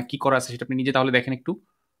করা আছে না কি করা আছে, সেটা আপনি নিজে তাহলে দেখেন একটু।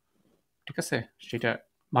 ঠিক আছে, সেটা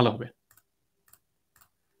ভালো হবে।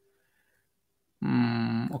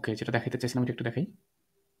 ওকে, যেটা দেখাইতে চাইছিলাম এটা একটু দেখাই।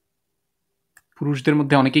 পুরুষদের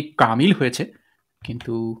মধ্যে অনেকেই কামিল হয়েছে,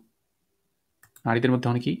 কিন্তু নারীদের মধ্যে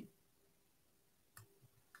অনেকেই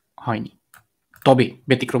হয়নি। তবে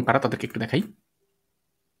ব্যতিক্রম কারা তাদেরকে একটু দেখাই।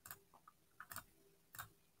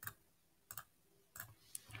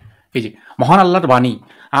 এই যে মহান আল্লাহর বাণী,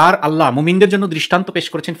 আর আল্লাহ মুমিনদের জন্য দৃষ্টান্ত পেশ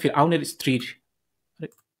করেছেন ফিরআউনের স্ত্রীর।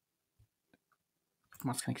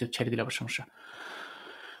 মাঝখানে কিছু ছেড়ে দিলে আবার সমস্যা।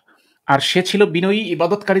 আর সে ছিল বিনয়ী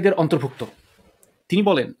ইবাদতকারীদের অন্তর্ভুক্ত। তিনি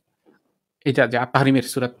বলেন, এটা যে আত-তাহরিমের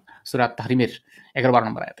সূরা তাহরিমের 11-12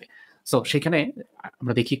 নম্বর আয়াতে। সো সেখানে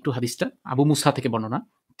আমরা দেখি একটু হাদিসটা, আবু মুসা থেকে বর্ণনা।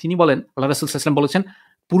 তিনি বলেন আল্লাহ রাসূল সাল্লাল্লাহু আলাইহি ওয়াসাল্লাম বলেছেন,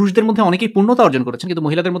 পুরুষদের মধ্যে অনেকেই পূর্ণতা অর্জন করেছেন, কিন্তু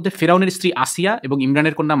মহিলাদের মধ্যে ফিরআউনের স্ত্রী আসিয়া এবং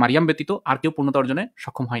ইমরানের কন্যা মারিয়াম ব্যতীত আর কেউ পূর্ণতা অর্জনে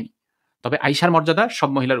সক্ষম হয়নি। তবে আয়েশার মর্যাদা সব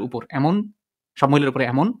মহিলার উপরে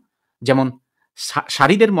এমন, যেমন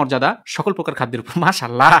শারীদের মর্যাদা সকল প্রকার খাদ্যের উপর।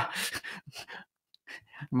 মাশাআল্লাহ,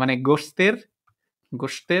 মানে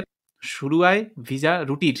গোশতের শুরুয়ায় ভিজা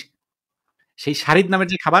রুটির সেই শারিদ নামের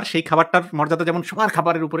যে খাবার, সেই খাবারটার মর্যাদা যেমন সবার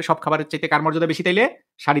খাবারের উপরে, সব খাবারের চাইতে কার মর্যাদা বেশি তাইলে?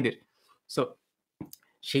 শারিদের। সো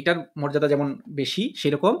সেইটার মর্যাদা যেমন বেশি,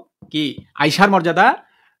 সেরকম কি আয়েশার মর্যাদা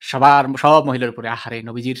সব মহিলার উপরে। আহারে,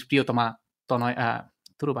 নবীজির প্রিয়তমা তনয়া,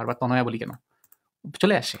 তুরু বারবার তনয়া বলি কেন,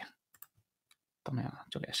 চলে আসে তনয়া,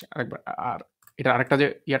 চলে আসে আরেকবার। আর এটা আরেকটা যে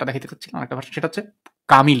ইয়াটা দেখাইতে চাচ্ছিলাম, আরেকটা ভার্সন, সেটা হচ্ছে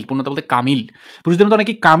কামিল, পূর্ণতা বলতে কামিল। পুরুষদের মধ্যে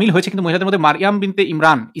অনেকেই কামিল হয়েছে, কিন্তু মহিলাদের মধ্যে মারিয়াম বিনতে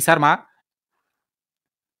ইমরান, ঈসার মা,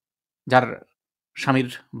 যার স্বামীর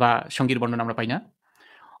বা সঙ্গীর বর্ণনা আমরা পাই না,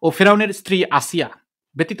 ও ফেরাউনের স্ত্রী আসিয়া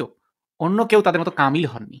ব্যতীত অন্য কেউ তাদের মতো কামিল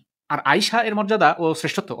হননি। আর আয়েশা এর মর্যাদা ও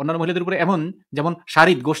শ্রেষ্ঠত্ব অন্যান্য মহিলাদের উপরে এমন, যেমন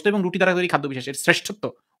শারিদ, গোশত এবং রুটি দ্বারা তৈরি খাদ্য বিশেষের শ্রেষ্ঠত্ব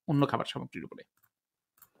অন্য খাবার সামগ্রীর উপরে।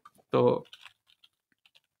 তো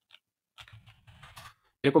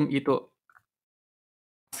এরকম তো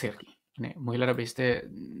আছে আর কি, মানে মহিলারা বেচতে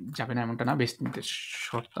যাবে না এমনটা না, বেচতে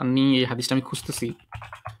শর্তানি। এই হাদিসটা আমি খুঁজতেছি,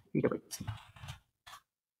 এটা পাইতেছি না।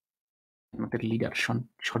 আমাদের লিডার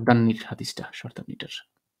সর্দান্নির হাদিসটা, সর্দান্নিটার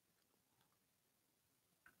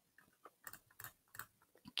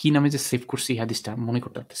কি নামে যে সেভ করছি হাদিসটা মনে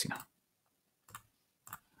করতে পারতেছি না।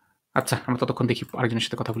 আচ্ছা, আমরা ততক্ষণ দেখি আরেকজনের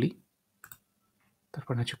সাথে কথা বলি,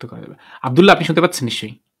 তারপর না যুক্ত করা যাবে। আব্দুল্লাহ, আপনি শুনতে পাচ্ছেন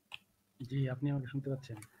নিশ্চয়ই? জি, আপনি আমাকে শুনতে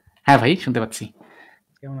পাচ্ছেন? হ্যাঁ ভাই, শুনতে পাচ্ছি।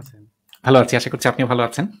 কেমন আছেন? ভালো আছি, আশা করছি আপনিও ভালো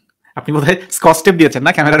আছেন। আপনি বোধহয় স্কচ টেপ দিয়েছেন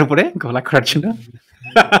না ক্যামেরার উপরে গলা করার জন্য?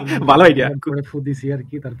 ভালো আইডিয়া, পরে ফু দিছি আর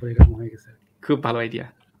কি, তারপরে এরকম হয়ে গেছে। খুব ভালো আইডিয়া।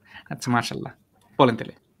 আচ্ছা, মাশাআল্লাহ, বলেন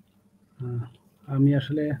তাহলে। আমি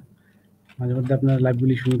আসলে মাঝে মধ্যে আপনার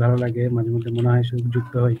লাইভগুলি শুনি, ভালো লাগে, মাঝে মধ্যে মনে হয়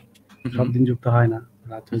যুক্ত হই, সব দিন যুক্ত হয় না,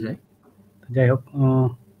 রাত হয়ে যায়। যাই হোক,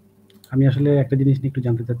 আমি আসলে একটা জিনিস নিয়ে একটু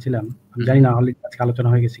জানতে চাচ্ছিলাম। আমি জানি না হলে আজকে আলোচনা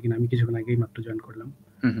হয়ে গেছে কিনা। আমি কিছুক্ষণ আগেই মাত্র জয়েন করলাম।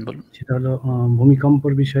 বলুন। সেটা হলো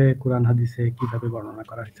ভূমিকম্পর বিষয়ে কোরআন হাদিসে কিভাবে বর্ণনা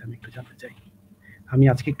করা হয়েছে আমি একটু জানতে চাই। আমি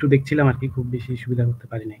আজকে একটু দেখছিলাম আরকি, খুব বেশি সুবিধা করতে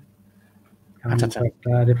পারি নাই। কারণ আচ্ছা, আচ্ছা।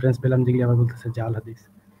 কয়েকটা রেফারেন্স পেলাম যেগুলি আবার বলতেছে জাল হাদিস।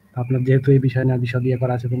 তো আপনার যেহেতু এই বিষয় নিয়ে বিশদ ইয়ে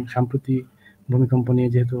করা আছে এবং সাম্প্রতি ভূমিকম্প নিয়ে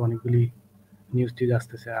যেহেতু অনেকগুলি নিউজ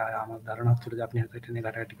আসতেছে, আমার ধারণা হচ্ছিল যে আপনি হয়তো এটা নিয়ে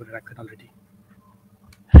ঘাটাঘাটি করে রাখছেন অলরেডি।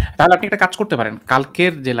 তাহলে আপনি একটা কাজ করতে পারেন,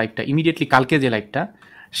 কালকের যে লাইভটা, ইমিডিয়েটলি কালকে যে লাইভটা,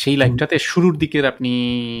 সেই লাইভটাতে শুরুর দিকের আপনি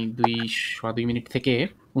 2 মিনিট থেকে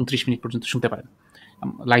 29 মিনিট পর্যন্ত শুনতে পারেন।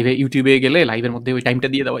 লাইভে ইউটিউবে গেলে লাইভের মধ্যে ওই টাইমটা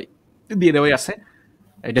দিয়ে দেওয়াই আছে,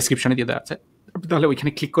 ডেসক্রিপশনে দিয়ে দেওয়া আছে। আপনি তাহলে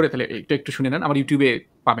ওইখানে ক্লিক করে তাহলে একটু শুনে নেন, আমার ইউটিউবে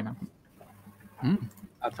পাবেন আপনি।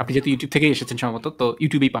 আপনি যেহেতু ইউটিউব থেকেই এসেছেন সম্ভবত, তো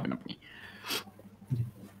ইউটিউবেই পাবেন আপনি।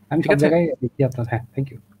 আমি সব জায়গায় দেখি আপনার। হ্যাঁ, থ্যাংক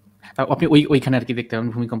ইউ। আপনি ওইখানে আর কি দেখতে পাবেন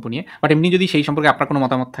ভূমিকম্প নিয়ে। বাট এমনি যদি সেই সম্পর্কে আপনার কোনো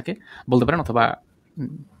মতামত থাকে বলতে পারেন, অথবা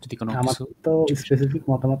যদি কোনো আমার কিছু। তো স্পেসিফিক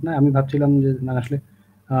মতামত নাই। আমি ভাবছিলাম যে মানে আসলে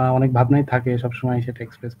অনেক ভাবনাই থাকে, সবসময় সেটা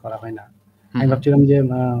এক্সপ্রেস করা হয় না। আমি ভাবছিলাম যে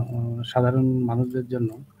সাধারণ মানুষদের জন্য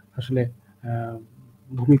আসলে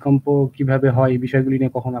ভূমিকম্প কিভাবে হয় এই বিষয়গুলি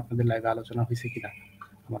নিয়ে কখনো আপনাদের লাইভে আলোচনা হয়েছে কিনা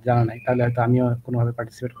আমার জানা নাই। তাহলে হয়তো আমিও কোনোভাবে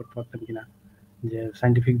পার্টিসিপেট করতে পারতাম কিনা, যে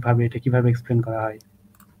সায়েন্টিফিক ভাবে এটা কিভাবে এক্সপ্লেন করা হয়।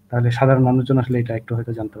 তাহলে সাধারণ মানুষজন আসলে এটা একটু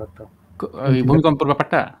হয়তো জানতে পারতো। ভূমিকম্পের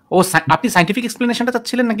ব্যাপারটা আপনি সায়েন্টিফিক এক্সপ্লেনেশনটা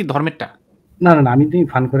চাচ্ছিলেন নাকি ধর্মেরটা? না, আমি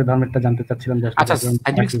ফান করে ধর্মেরটা জানতে চাচ্ছিলাম যে আসলে আচ্ছা,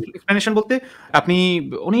 সায়েন্টিফিক এক্সপ্লেনেশন বলতে আপনি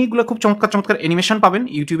অনেকগুলো খুব চমৎকার অ্যানিমেশন পাবেন,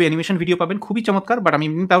 ইউটিউবে অ্যানিমেশন ভিডিও পাবেন, খুবই চমৎকার। বাট আমি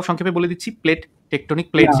তাও সংক্ষেপে বলে দিচ্ছি, টেকটনিক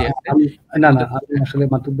প্লেট যে আছে। আমি আসলে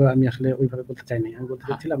মাতুব্য, আমি আসলে ওইভাবে বলতে চাইনি। আমি বলতে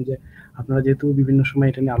চাচ্ছিলাম যে আপনারা যেহেতু বিভিন্ন সময়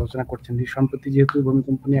এটা নিয়ে আলোচনা করছেন, সম্প্রতি যেহেতু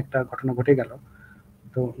ভূমিকম্প নিয়ে একটা ঘটনা ঘটে গেল,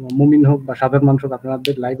 তো মুমিন হোক বা সাধারণ মানুষ হোক,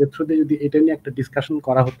 আপনাদের লাইভের থ্রুতে যদি এটা নিয়ে একটা ডিসকাশন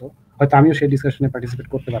করা হতো, হয়তো আমিও সেই ডিসকাশনে পার্টিসিপেট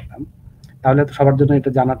করতে পারতাম। তাহলে তো সবার জন্য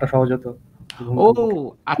এটা জানাটা সহজ হতো। ও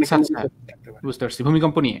আচ্ছা, বুঝতে পারছি,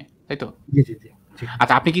 ভূমিকম্প নিয়ে, তাই তো? জি।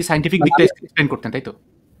 আচ্ছা, আপনি কি সায়েন্টিফিক দিকটা এক্সপ্লেইন করতেন, তাই তো?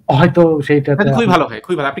 হয়তো সেইটা খুবই ভালো হয়।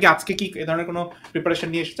 আপনি কি আজকে কি এই ধরনের কোনো প্রিপারেশন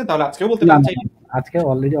নিয়ে এসেছেন? তাহলে আজকেও বলতে পারেন চাইলে। আজকে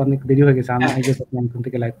অলরেডি অনেক দেরি হয়ে গেছে। আমি এখন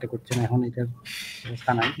থেকে লাইভটা করছি না, এখন এটার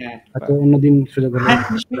অবস্থা নাই। হয়তো অন্যদিন সুযোগ হলে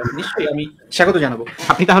নিশ্চয়ই আমি স্বাগত জানাবো।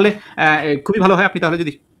 আপনি তাহলে খুবই ভালো হয়, আপনি তাহলে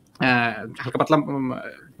যদি হালকা পাতলা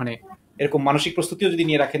মানে এরকম মানসিক প্রস্তুতিও যদি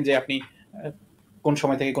নিয়ে রাখেন যে আপনি কোন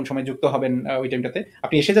সময় থেকে কোন সময় যুক্ত হবেন ওই টাইমটাতে,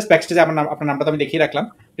 আপনি এসে জাস্ট ব্যাকস্টেজে আপনার নামটা তো আমি দেখিয়ে রাখলাম।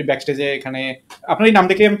 আপনি ব্যাকস্টেজে এখানে আপনার এই নাম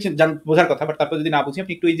দেখলে আমি বোঝার কথা, বাট তারপর যদি না বুঝি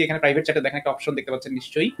আপনি একটু এই যে এখানে প্রাইভেট চ্যাটে দেখেন একটা অপশন দেখতে পাচ্ছেন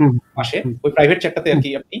নিশ্চয়ই পাশে, ওই প্রাইভেট চ্যাটটাতে আর কি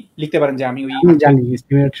আপনি লিখতে পারেন যে আমি জানি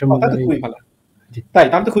এস্টিমেট সম্বন্ধে। খুবই ভালো। তাই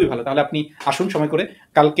তাহলে তো খুবই ভালো। তাহলে আপনি আসুন সময় করে।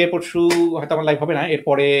 কালকে পরশু হয়তো আমার লাইভ হবে না,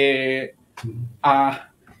 এরপরে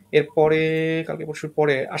কালকে পরশুর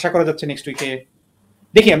পরে আশা করা যাচ্ছে নেক্সট উইকে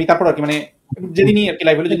দেখি আমি। তারপর আর কি মানে যেদিনই আর কি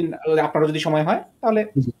লাইভ হলে, যদি আপনারও যদি সময় হয় তাহলে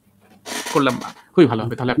করলাম, খুবই ভালো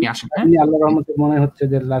হবে। তাহলে আপনি আসেন। হ্যাঁ, আল্লাহর রহমতে মনে হচ্ছে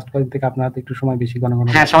যে লাস্ট কয়েক থেকে আপনার হাতে একটু সময় বেশি, ঘন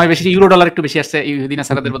হ্যাঁ সময় বেশি, ইউরো ডলার একটু বেশি আসছে দিনা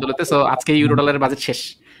সারাদের বদলতে। সো আজকে ইউরো ডলারের বাজেট শেষ,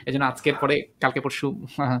 এজন্য আজকের পরে কালকে পরশু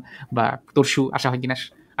বা তরশু আসা হয় কিনা,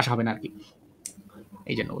 আসা হবে না আর কি,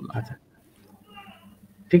 এই জন্য বললাম। আচ্ছা,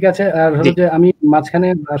 ঠিক আছে। আর হলো যে আমি মাঝখানে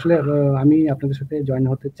আসলে আমি আপনাদের সাথে জয়েন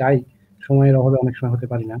হতে চাই, সময়ের অভাবে অনেক সময় হতে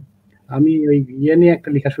পারি না। আমি ওই ইয়ে নিয়ে একটা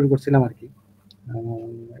লেখা শুরু করছিলাম আর কি,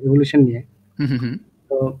 ইভলিউশন নিয়ে।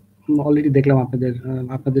 তো অলরেডি দেখলাম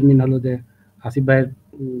আপনাদের মিন হলো যে আসিফ ভাইয়ের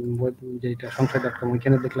যেটা সংশয়.com,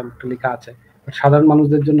 ওইখানে দেখলাম একটা লেখা আছে। সাধারণ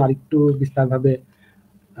মানুষদের জন্য আরেকটু বিস্তারভাবে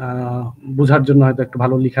বোঝার জন্য হয়তো একটু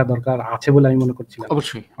ভালো লেখা দরকার আছে বলে আমি মনে করছিলাম।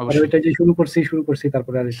 অবশ্যই ওইটা যে শুরু করছি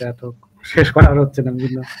তারপরে আর এটা এত শেষ করা হচ্ছে না,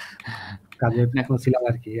 বিভিন্ন কাজে ছিলাম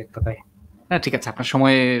আর কি, এক কথায়। হ্যাঁ ঠিক আছে, আপনার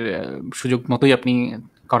সময়ের সুযোগ মতোই আপনি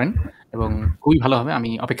করেন এবং খুবই ভালো হবে, আমি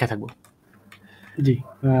অপেক্ষায় থাকবো। জি,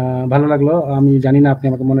 ভালো লাগলো। আমি জানি না আপনি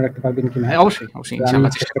আমাকে মনে রাখতে পারবেন কিনা। অবশ্যই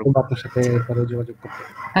ইনশাআল্লাহ চেষ্টা করব আপনার সাথে পরে যোগাযোগ করতে।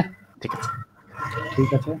 হ্যাঁ ঠিক আছে,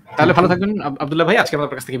 তাহলে ভালো থাকবেন আব্দুল্লাহ ভাই। আজকে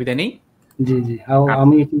আপনার কাছ থেকে বিদায় নেই। জি।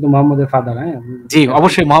 আমি কিন্তু মোহাম্মদের ফাদার। হ্যাঁ জি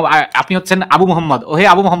অবশ্যই, আপনি হচ্ছেন আবু মোহাম্মদ। ওহে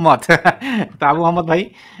আবু মোহাম্মদ। তো আবু মোহাম্মদ ভাই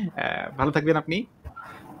ভালো থাকবেন আপনি।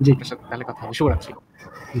 জি, তাহলে কথা হবে। শুভরাত্রি।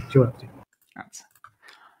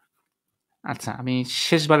 আচ্ছা, আমি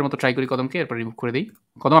শেষবারের মতো ট্রাই করি কদমকে, এরপর রিমুভ করে দিই।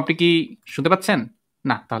 কদম আপনি কি শুনতে পাচ্ছেন?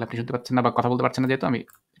 না, তাহলে আপনি শুনতে পাচ্ছেন না বা কথা বলতে পারছেন না, যেহেতু আমি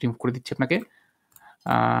রিমুভ করে দিচ্ছি আপনাকে।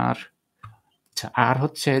 আর আচ্ছা, আর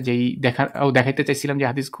হচ্ছে যেই দেখাইতে চাইছিলাম যে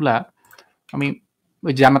হাদিসগুলা, আমি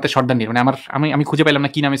ওই জান্নাতের সর্দার নিয়ে মানে আমি খুঁজে পেলাম না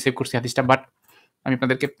কি নামে সেভ করছি হাদিসটা, বাট আমি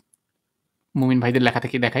আপনাদেরকে মুমিন ভাইদের লেখা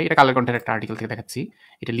থেকে দেখাই। এটা কালের কণ্ঠের একটা আর্টিকেল থেকে দেখাচ্ছি।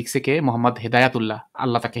 এটা লিখছে কে? মোহাম্মদ হেদায়াতুল্লাহ।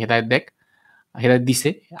 আল্লাহ তাকে হেদায়েত দিছে,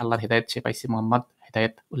 আল্লাহর হেদায়েত সে পাইছে, মোহাম্মদ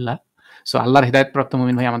হেদায়েতুল্লাহ। সো আল্লাহর হেদায়েত প্রাপ্ত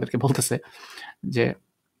মুমিন ভাই আমাদেরকে বলতেছে যে,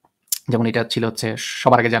 যেমন এটা ছিল হচ্ছে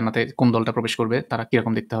সবার আগে জান্নাতে কোন দলটা প্রবেশ করবে, তারা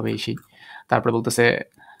কিরকম দেখতে হবে এই সেই। তারপরে বলতেছে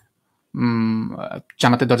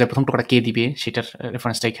জান্নাতের দরজায় প্রথম টোকাটা কে দিবে সেটার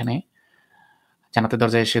রেফারেন্সটা এখানে। জান্নাতের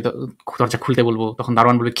দরজায় এসে দরজা খুলতে বলবো, তখন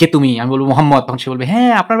দারোয়ান বলবে কে তুমি, আমি বলবো মোহাম্মদ, তখন সে বলবে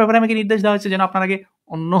হ্যাঁ আপনার ব্যাপারে আমাকে নির্দেশ দেওয়া হয়েছে যেন আপনার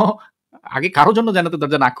আগে কারোর জন্য জান্নাতের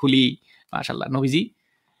দরজা না খুলি। মাশাআল্লাহ, নবীজি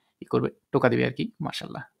কি করবে, টোকা দিবে আর কি।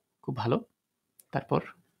 মাশাআল্লাহ, খুব ভালো। তারপর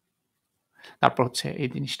হচ্ছে এই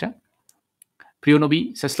জিনিসটা, প্রিয় নবী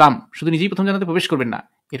সাল্লাল্লাহু আলাইহি শুধু নিজেই প্রথম জান্নাতে প্রবেশ করবেন না,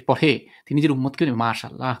 এরপরে তিনি নিজের উম্মতকে নেবেন।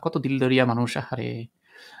 মাশাআল্লাহ, কত দিলদরিয়া মানুষ। আহারে,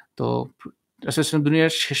 তো রাসূল সাল্লাল্লাহু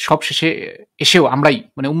দুনিয়ার সব শেষে এসেও আমরাই,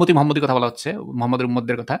 মানে উম্মতি মুহাম্মদের কথা বলা হচ্ছে, মুহাম্মদের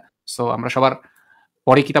উম্মতদের কথা। সো আমরা সবার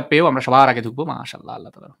পরে কিতাব পেয়েও আমরা সবার আগে ঢুকবো। মাশাআল্লাহ,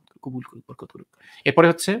 আল্লাহ তাআলা কবুল করুক, বরকত করুক। এরপরে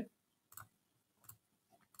হচ্ছে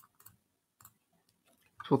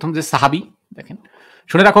প্রথম যে সাহাবী, দেখেন,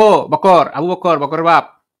 শুনে রাখো বকর, আবু বকর, বকরের বাপ,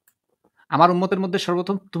 আমার উম্মতের মধ্যে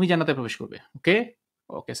সর্বপ্রথম তুমি জান্নাতে প্রবেশ করবে। ওকে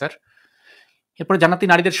ওকে স্যার। এরপরে জান্নাতি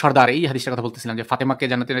নারীদের সর্দার, এই হাদিসটার কথা বলতেছিলাম যে ফাতেমাকে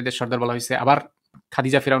জান্নাতি নারীদের সর্দার বলা হয়েছে। আবার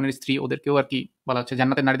খাদিজা ফিরাউনের স্ত্রী, ওদেরকেও আর কি বলা হচ্ছে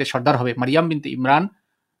জান্নাতের নারীদের সর্দার হবে মারিয়াম বিনতে ইমরান,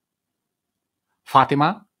 ফাতেমা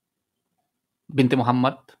বিনতে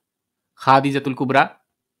মুহাম্মদ, খাদিজাতুল কুবরা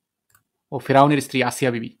ও ফিরাউনের স্ত্রী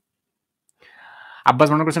আসিয়া বিবি। আব্বাস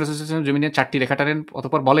বর্ণনা করেছেন রাসূল সাল্লাল্লাহু আলাইহি ওয়াসাল্লাম জমিনে 4টি রেখা টানেন,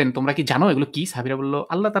 অতঃপর বলেন তোমরা কি জানো এগুলো কি? সাহাবীরা বলল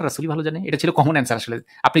আল্লাহ তার রাসূলই ভালো জানে। এটা ছিল কমন অ্যান্সার আসলে।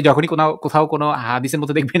 আপনি যখনই কোথাও কোনো হাদিসের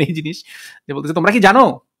মধ্যে দেখবেন এই জিনিস, যে বলতেছে তোমরা কি জানো,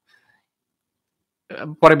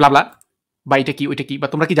 পরে ব্লাবলা, বা এটা কি ওইটা কি, বা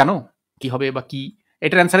তোমরা কি জানো কি হবে বা কি,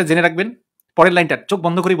 এটার অ্যান্সারে জেনে রাখবেন। পরের লাইনটা চোখ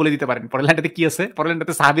বন্ধ করে বলে দিতে পারেন পরের লাইনটাতে কি আছে। পরের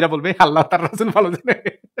লাইনটাতে সাহাবীরা বলবে আল্লাহ তার রাসূল ভালো জানে।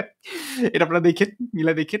 এটা আপনারা দেখেন,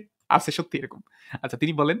 মিলা দেখেন, আছে সত্যি এরকম। আচ্ছা,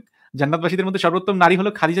 তিনি বলেন জান্নাতবাসীদের মধ্যে সর্বোত্তম নারী হলো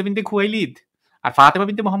খাদিজা বিনতে খুয়াইলিদ, আর ফাতেমা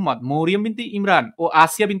বিনতে মুহাম্মদ, মরিয়ম বিনতে ইমরান ও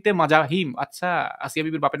আসিয়া বিনতে মাজাহিম। আচ্ছা, আসিয়া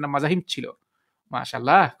বিবির বাপের নাম মাজাহিম ছিল।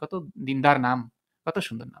 মাশাআল্লাহ, কত দিনদার নাম, কত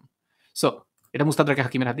সুন্দর নাম। সো এটা মুস্তাদরাক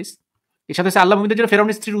হাকিমের হাদিস। এর সাথে আল্লাহ মুমিনদের জন্য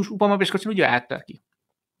ফেরাউনের স্ত্রীর উপমা পেশ করছেন, ওই যে আয়াতটা আর কি,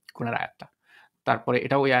 কোরআনের আয়াতটা। তারপরে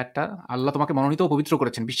এটা ওই আয়াতটা, আল্লাহ তোমাকে মনোনীত ও পবিত্র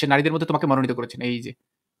করেছেন, বিশ্বের নারীদের মধ্যে তোমাকে মনোনীত করেছেন। এই যে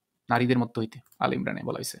নারীদের মধ্য হইতে আল ইমরানে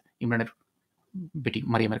বলা হয়েছে, ইমরানের বেটি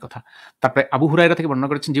মারিয়ামের কথা। তারপরে আবু হুরায়রা থেকে বর্ণনা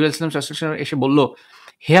করেছেন জিবরাইল সাল্লাল্লাহু আলাইহি ওয়াসাল্লাম এসে বলল,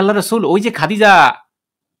 হে আল্লাহর রাসূল, ওই যে খাদিজা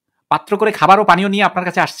পাত্র করে খাবার ও পানীয় নিয়ে আপনার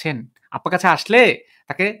কাছে আসছেন, আপনার কাছে আসলে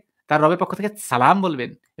তাকে তার রবের পক্ষ থেকে সালাম বলবেন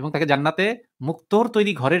এবং তাকে জান্নাতে মুক্তোর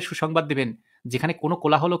তৈরি ঘরের সুসংবাদ দেবেন, যেখানে কোনো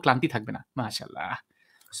কোলাহল ও ক্লান্তি থাকবে না। মাশাআল্লাহ,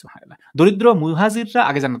 সুবহানাল্লাহ। দরিদ্র মুহাজিররা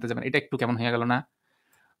আগে জান্নাতে যাবেন, এটা একটু কেমন হয়ে গেল না?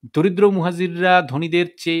 দরিদ্র মুহাজিররা ধনীদের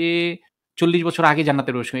চেয়ে 40 বছর আগে জান্নাতে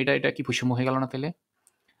প্রবেশ করবে, এটা কি বৈষম্য হয়ে গেল না তাহলে?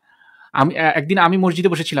 একদিন আমি মসজিদে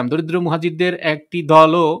বসেছিলাম, দরিদ্র মুহাজিরদের একটি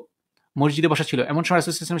দলও মসজিদে বসা ছিল। এমন সময়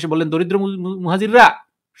রাসূল সাল্লাল্লাহু আলাইহি ওয়াসাল্লাম এসে বললেন, দরিদ্র মুহাজিররা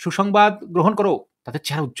সুসংবাদ গ্রহণ করো, তাদের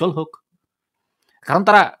চেহারা উজ্জ্বল হোক, কারণ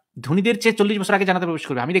তারা ধনীদের চেয়ে 40 বছর আগে জান্নাতে প্রবেশ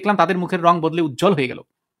করবে। আমি দেখলাম তাদের মুখের রং বদলে উজ্জ্বল হয়ে গেল।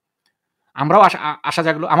 আমরাও আশা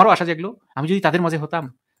জাগলো, আমারও আশা জাগলো, আমি যদি তাদের মাঝে হতাম।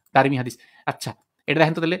 দারিমি হাদিস। আচ্ছা, এটা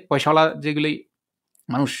দেখেন তো তাহলে, পয়সাওয়ালা যেগুলি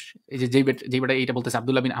মানুষ, এই যে যেই বেটা এইটা বলতেছে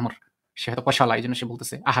আব্দুল্লাহ বিন আমর, সে হয়তো পয়সাওয়ালা, এই জন্য সে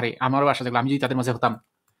বলতেছে আহারে আমারও আশা জাগলো, আমি যদি তাদের মাঝে হতাম।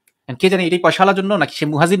 কে জানে এটাই পয়সাওয়ালার জন্য নাকি সে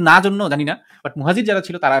মুহাজির না জন্য জানি না, বাট মুহাজির যারা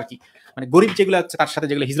ছিল তারা আর কি, মানে গরিব যেগুলো হচ্ছে তার সাথে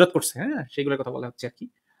যেগুলো হিজরত করছে, হ্যাঁ, সেগুলোর কথা বলা হচ্ছে আর কি।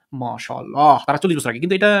 মাশাআল্লাহ, তারা 40 বছর আগে।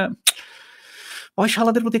 কিন্তু এটা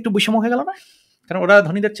পয়সাওয়ালাদের প্রতি একটু বৈষম্য হয়ে গেল না? কারণ ওরা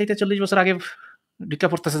ধনীদের চাইতে 40 বছর আগে ঢুকা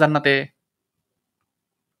পড়তেছে জান্নাতে।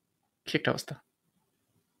 কি একটা অবস্থা।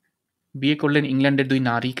 বিয়ে করলেন ইংল্যান্ডের 2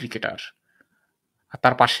 নারী ক্রিকেটার, আর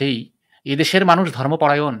তার পাশেই এদেশের মানুষ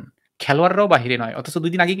ধর্মপরায়ণ, খেলোয়াড়রাও বাহিরে নয়, অথচ 2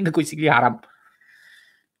 দিন আগে কিন্তু কইছি কি হারাম।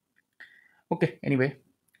 ওকে, এনিওয়ে,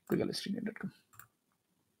 kuigalstream.com।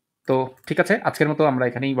 তো ঠিক আছে, আজকের মতো আমরা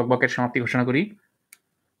এখানেই বকবকের সমাপ্তি ঘোষণা করি।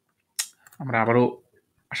 আমরা আবারও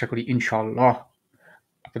আশা করি ইনশাআল্লাহ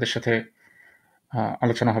আপনাদের সাথে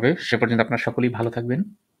আলোচনা হবে। সে পর্যন্ত আপনারা সকলেই ভালো থাকবেন,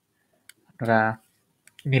 আপনারা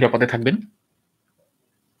নিরাপদে থাকবেন।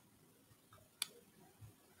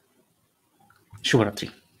 শুভরাত্রি।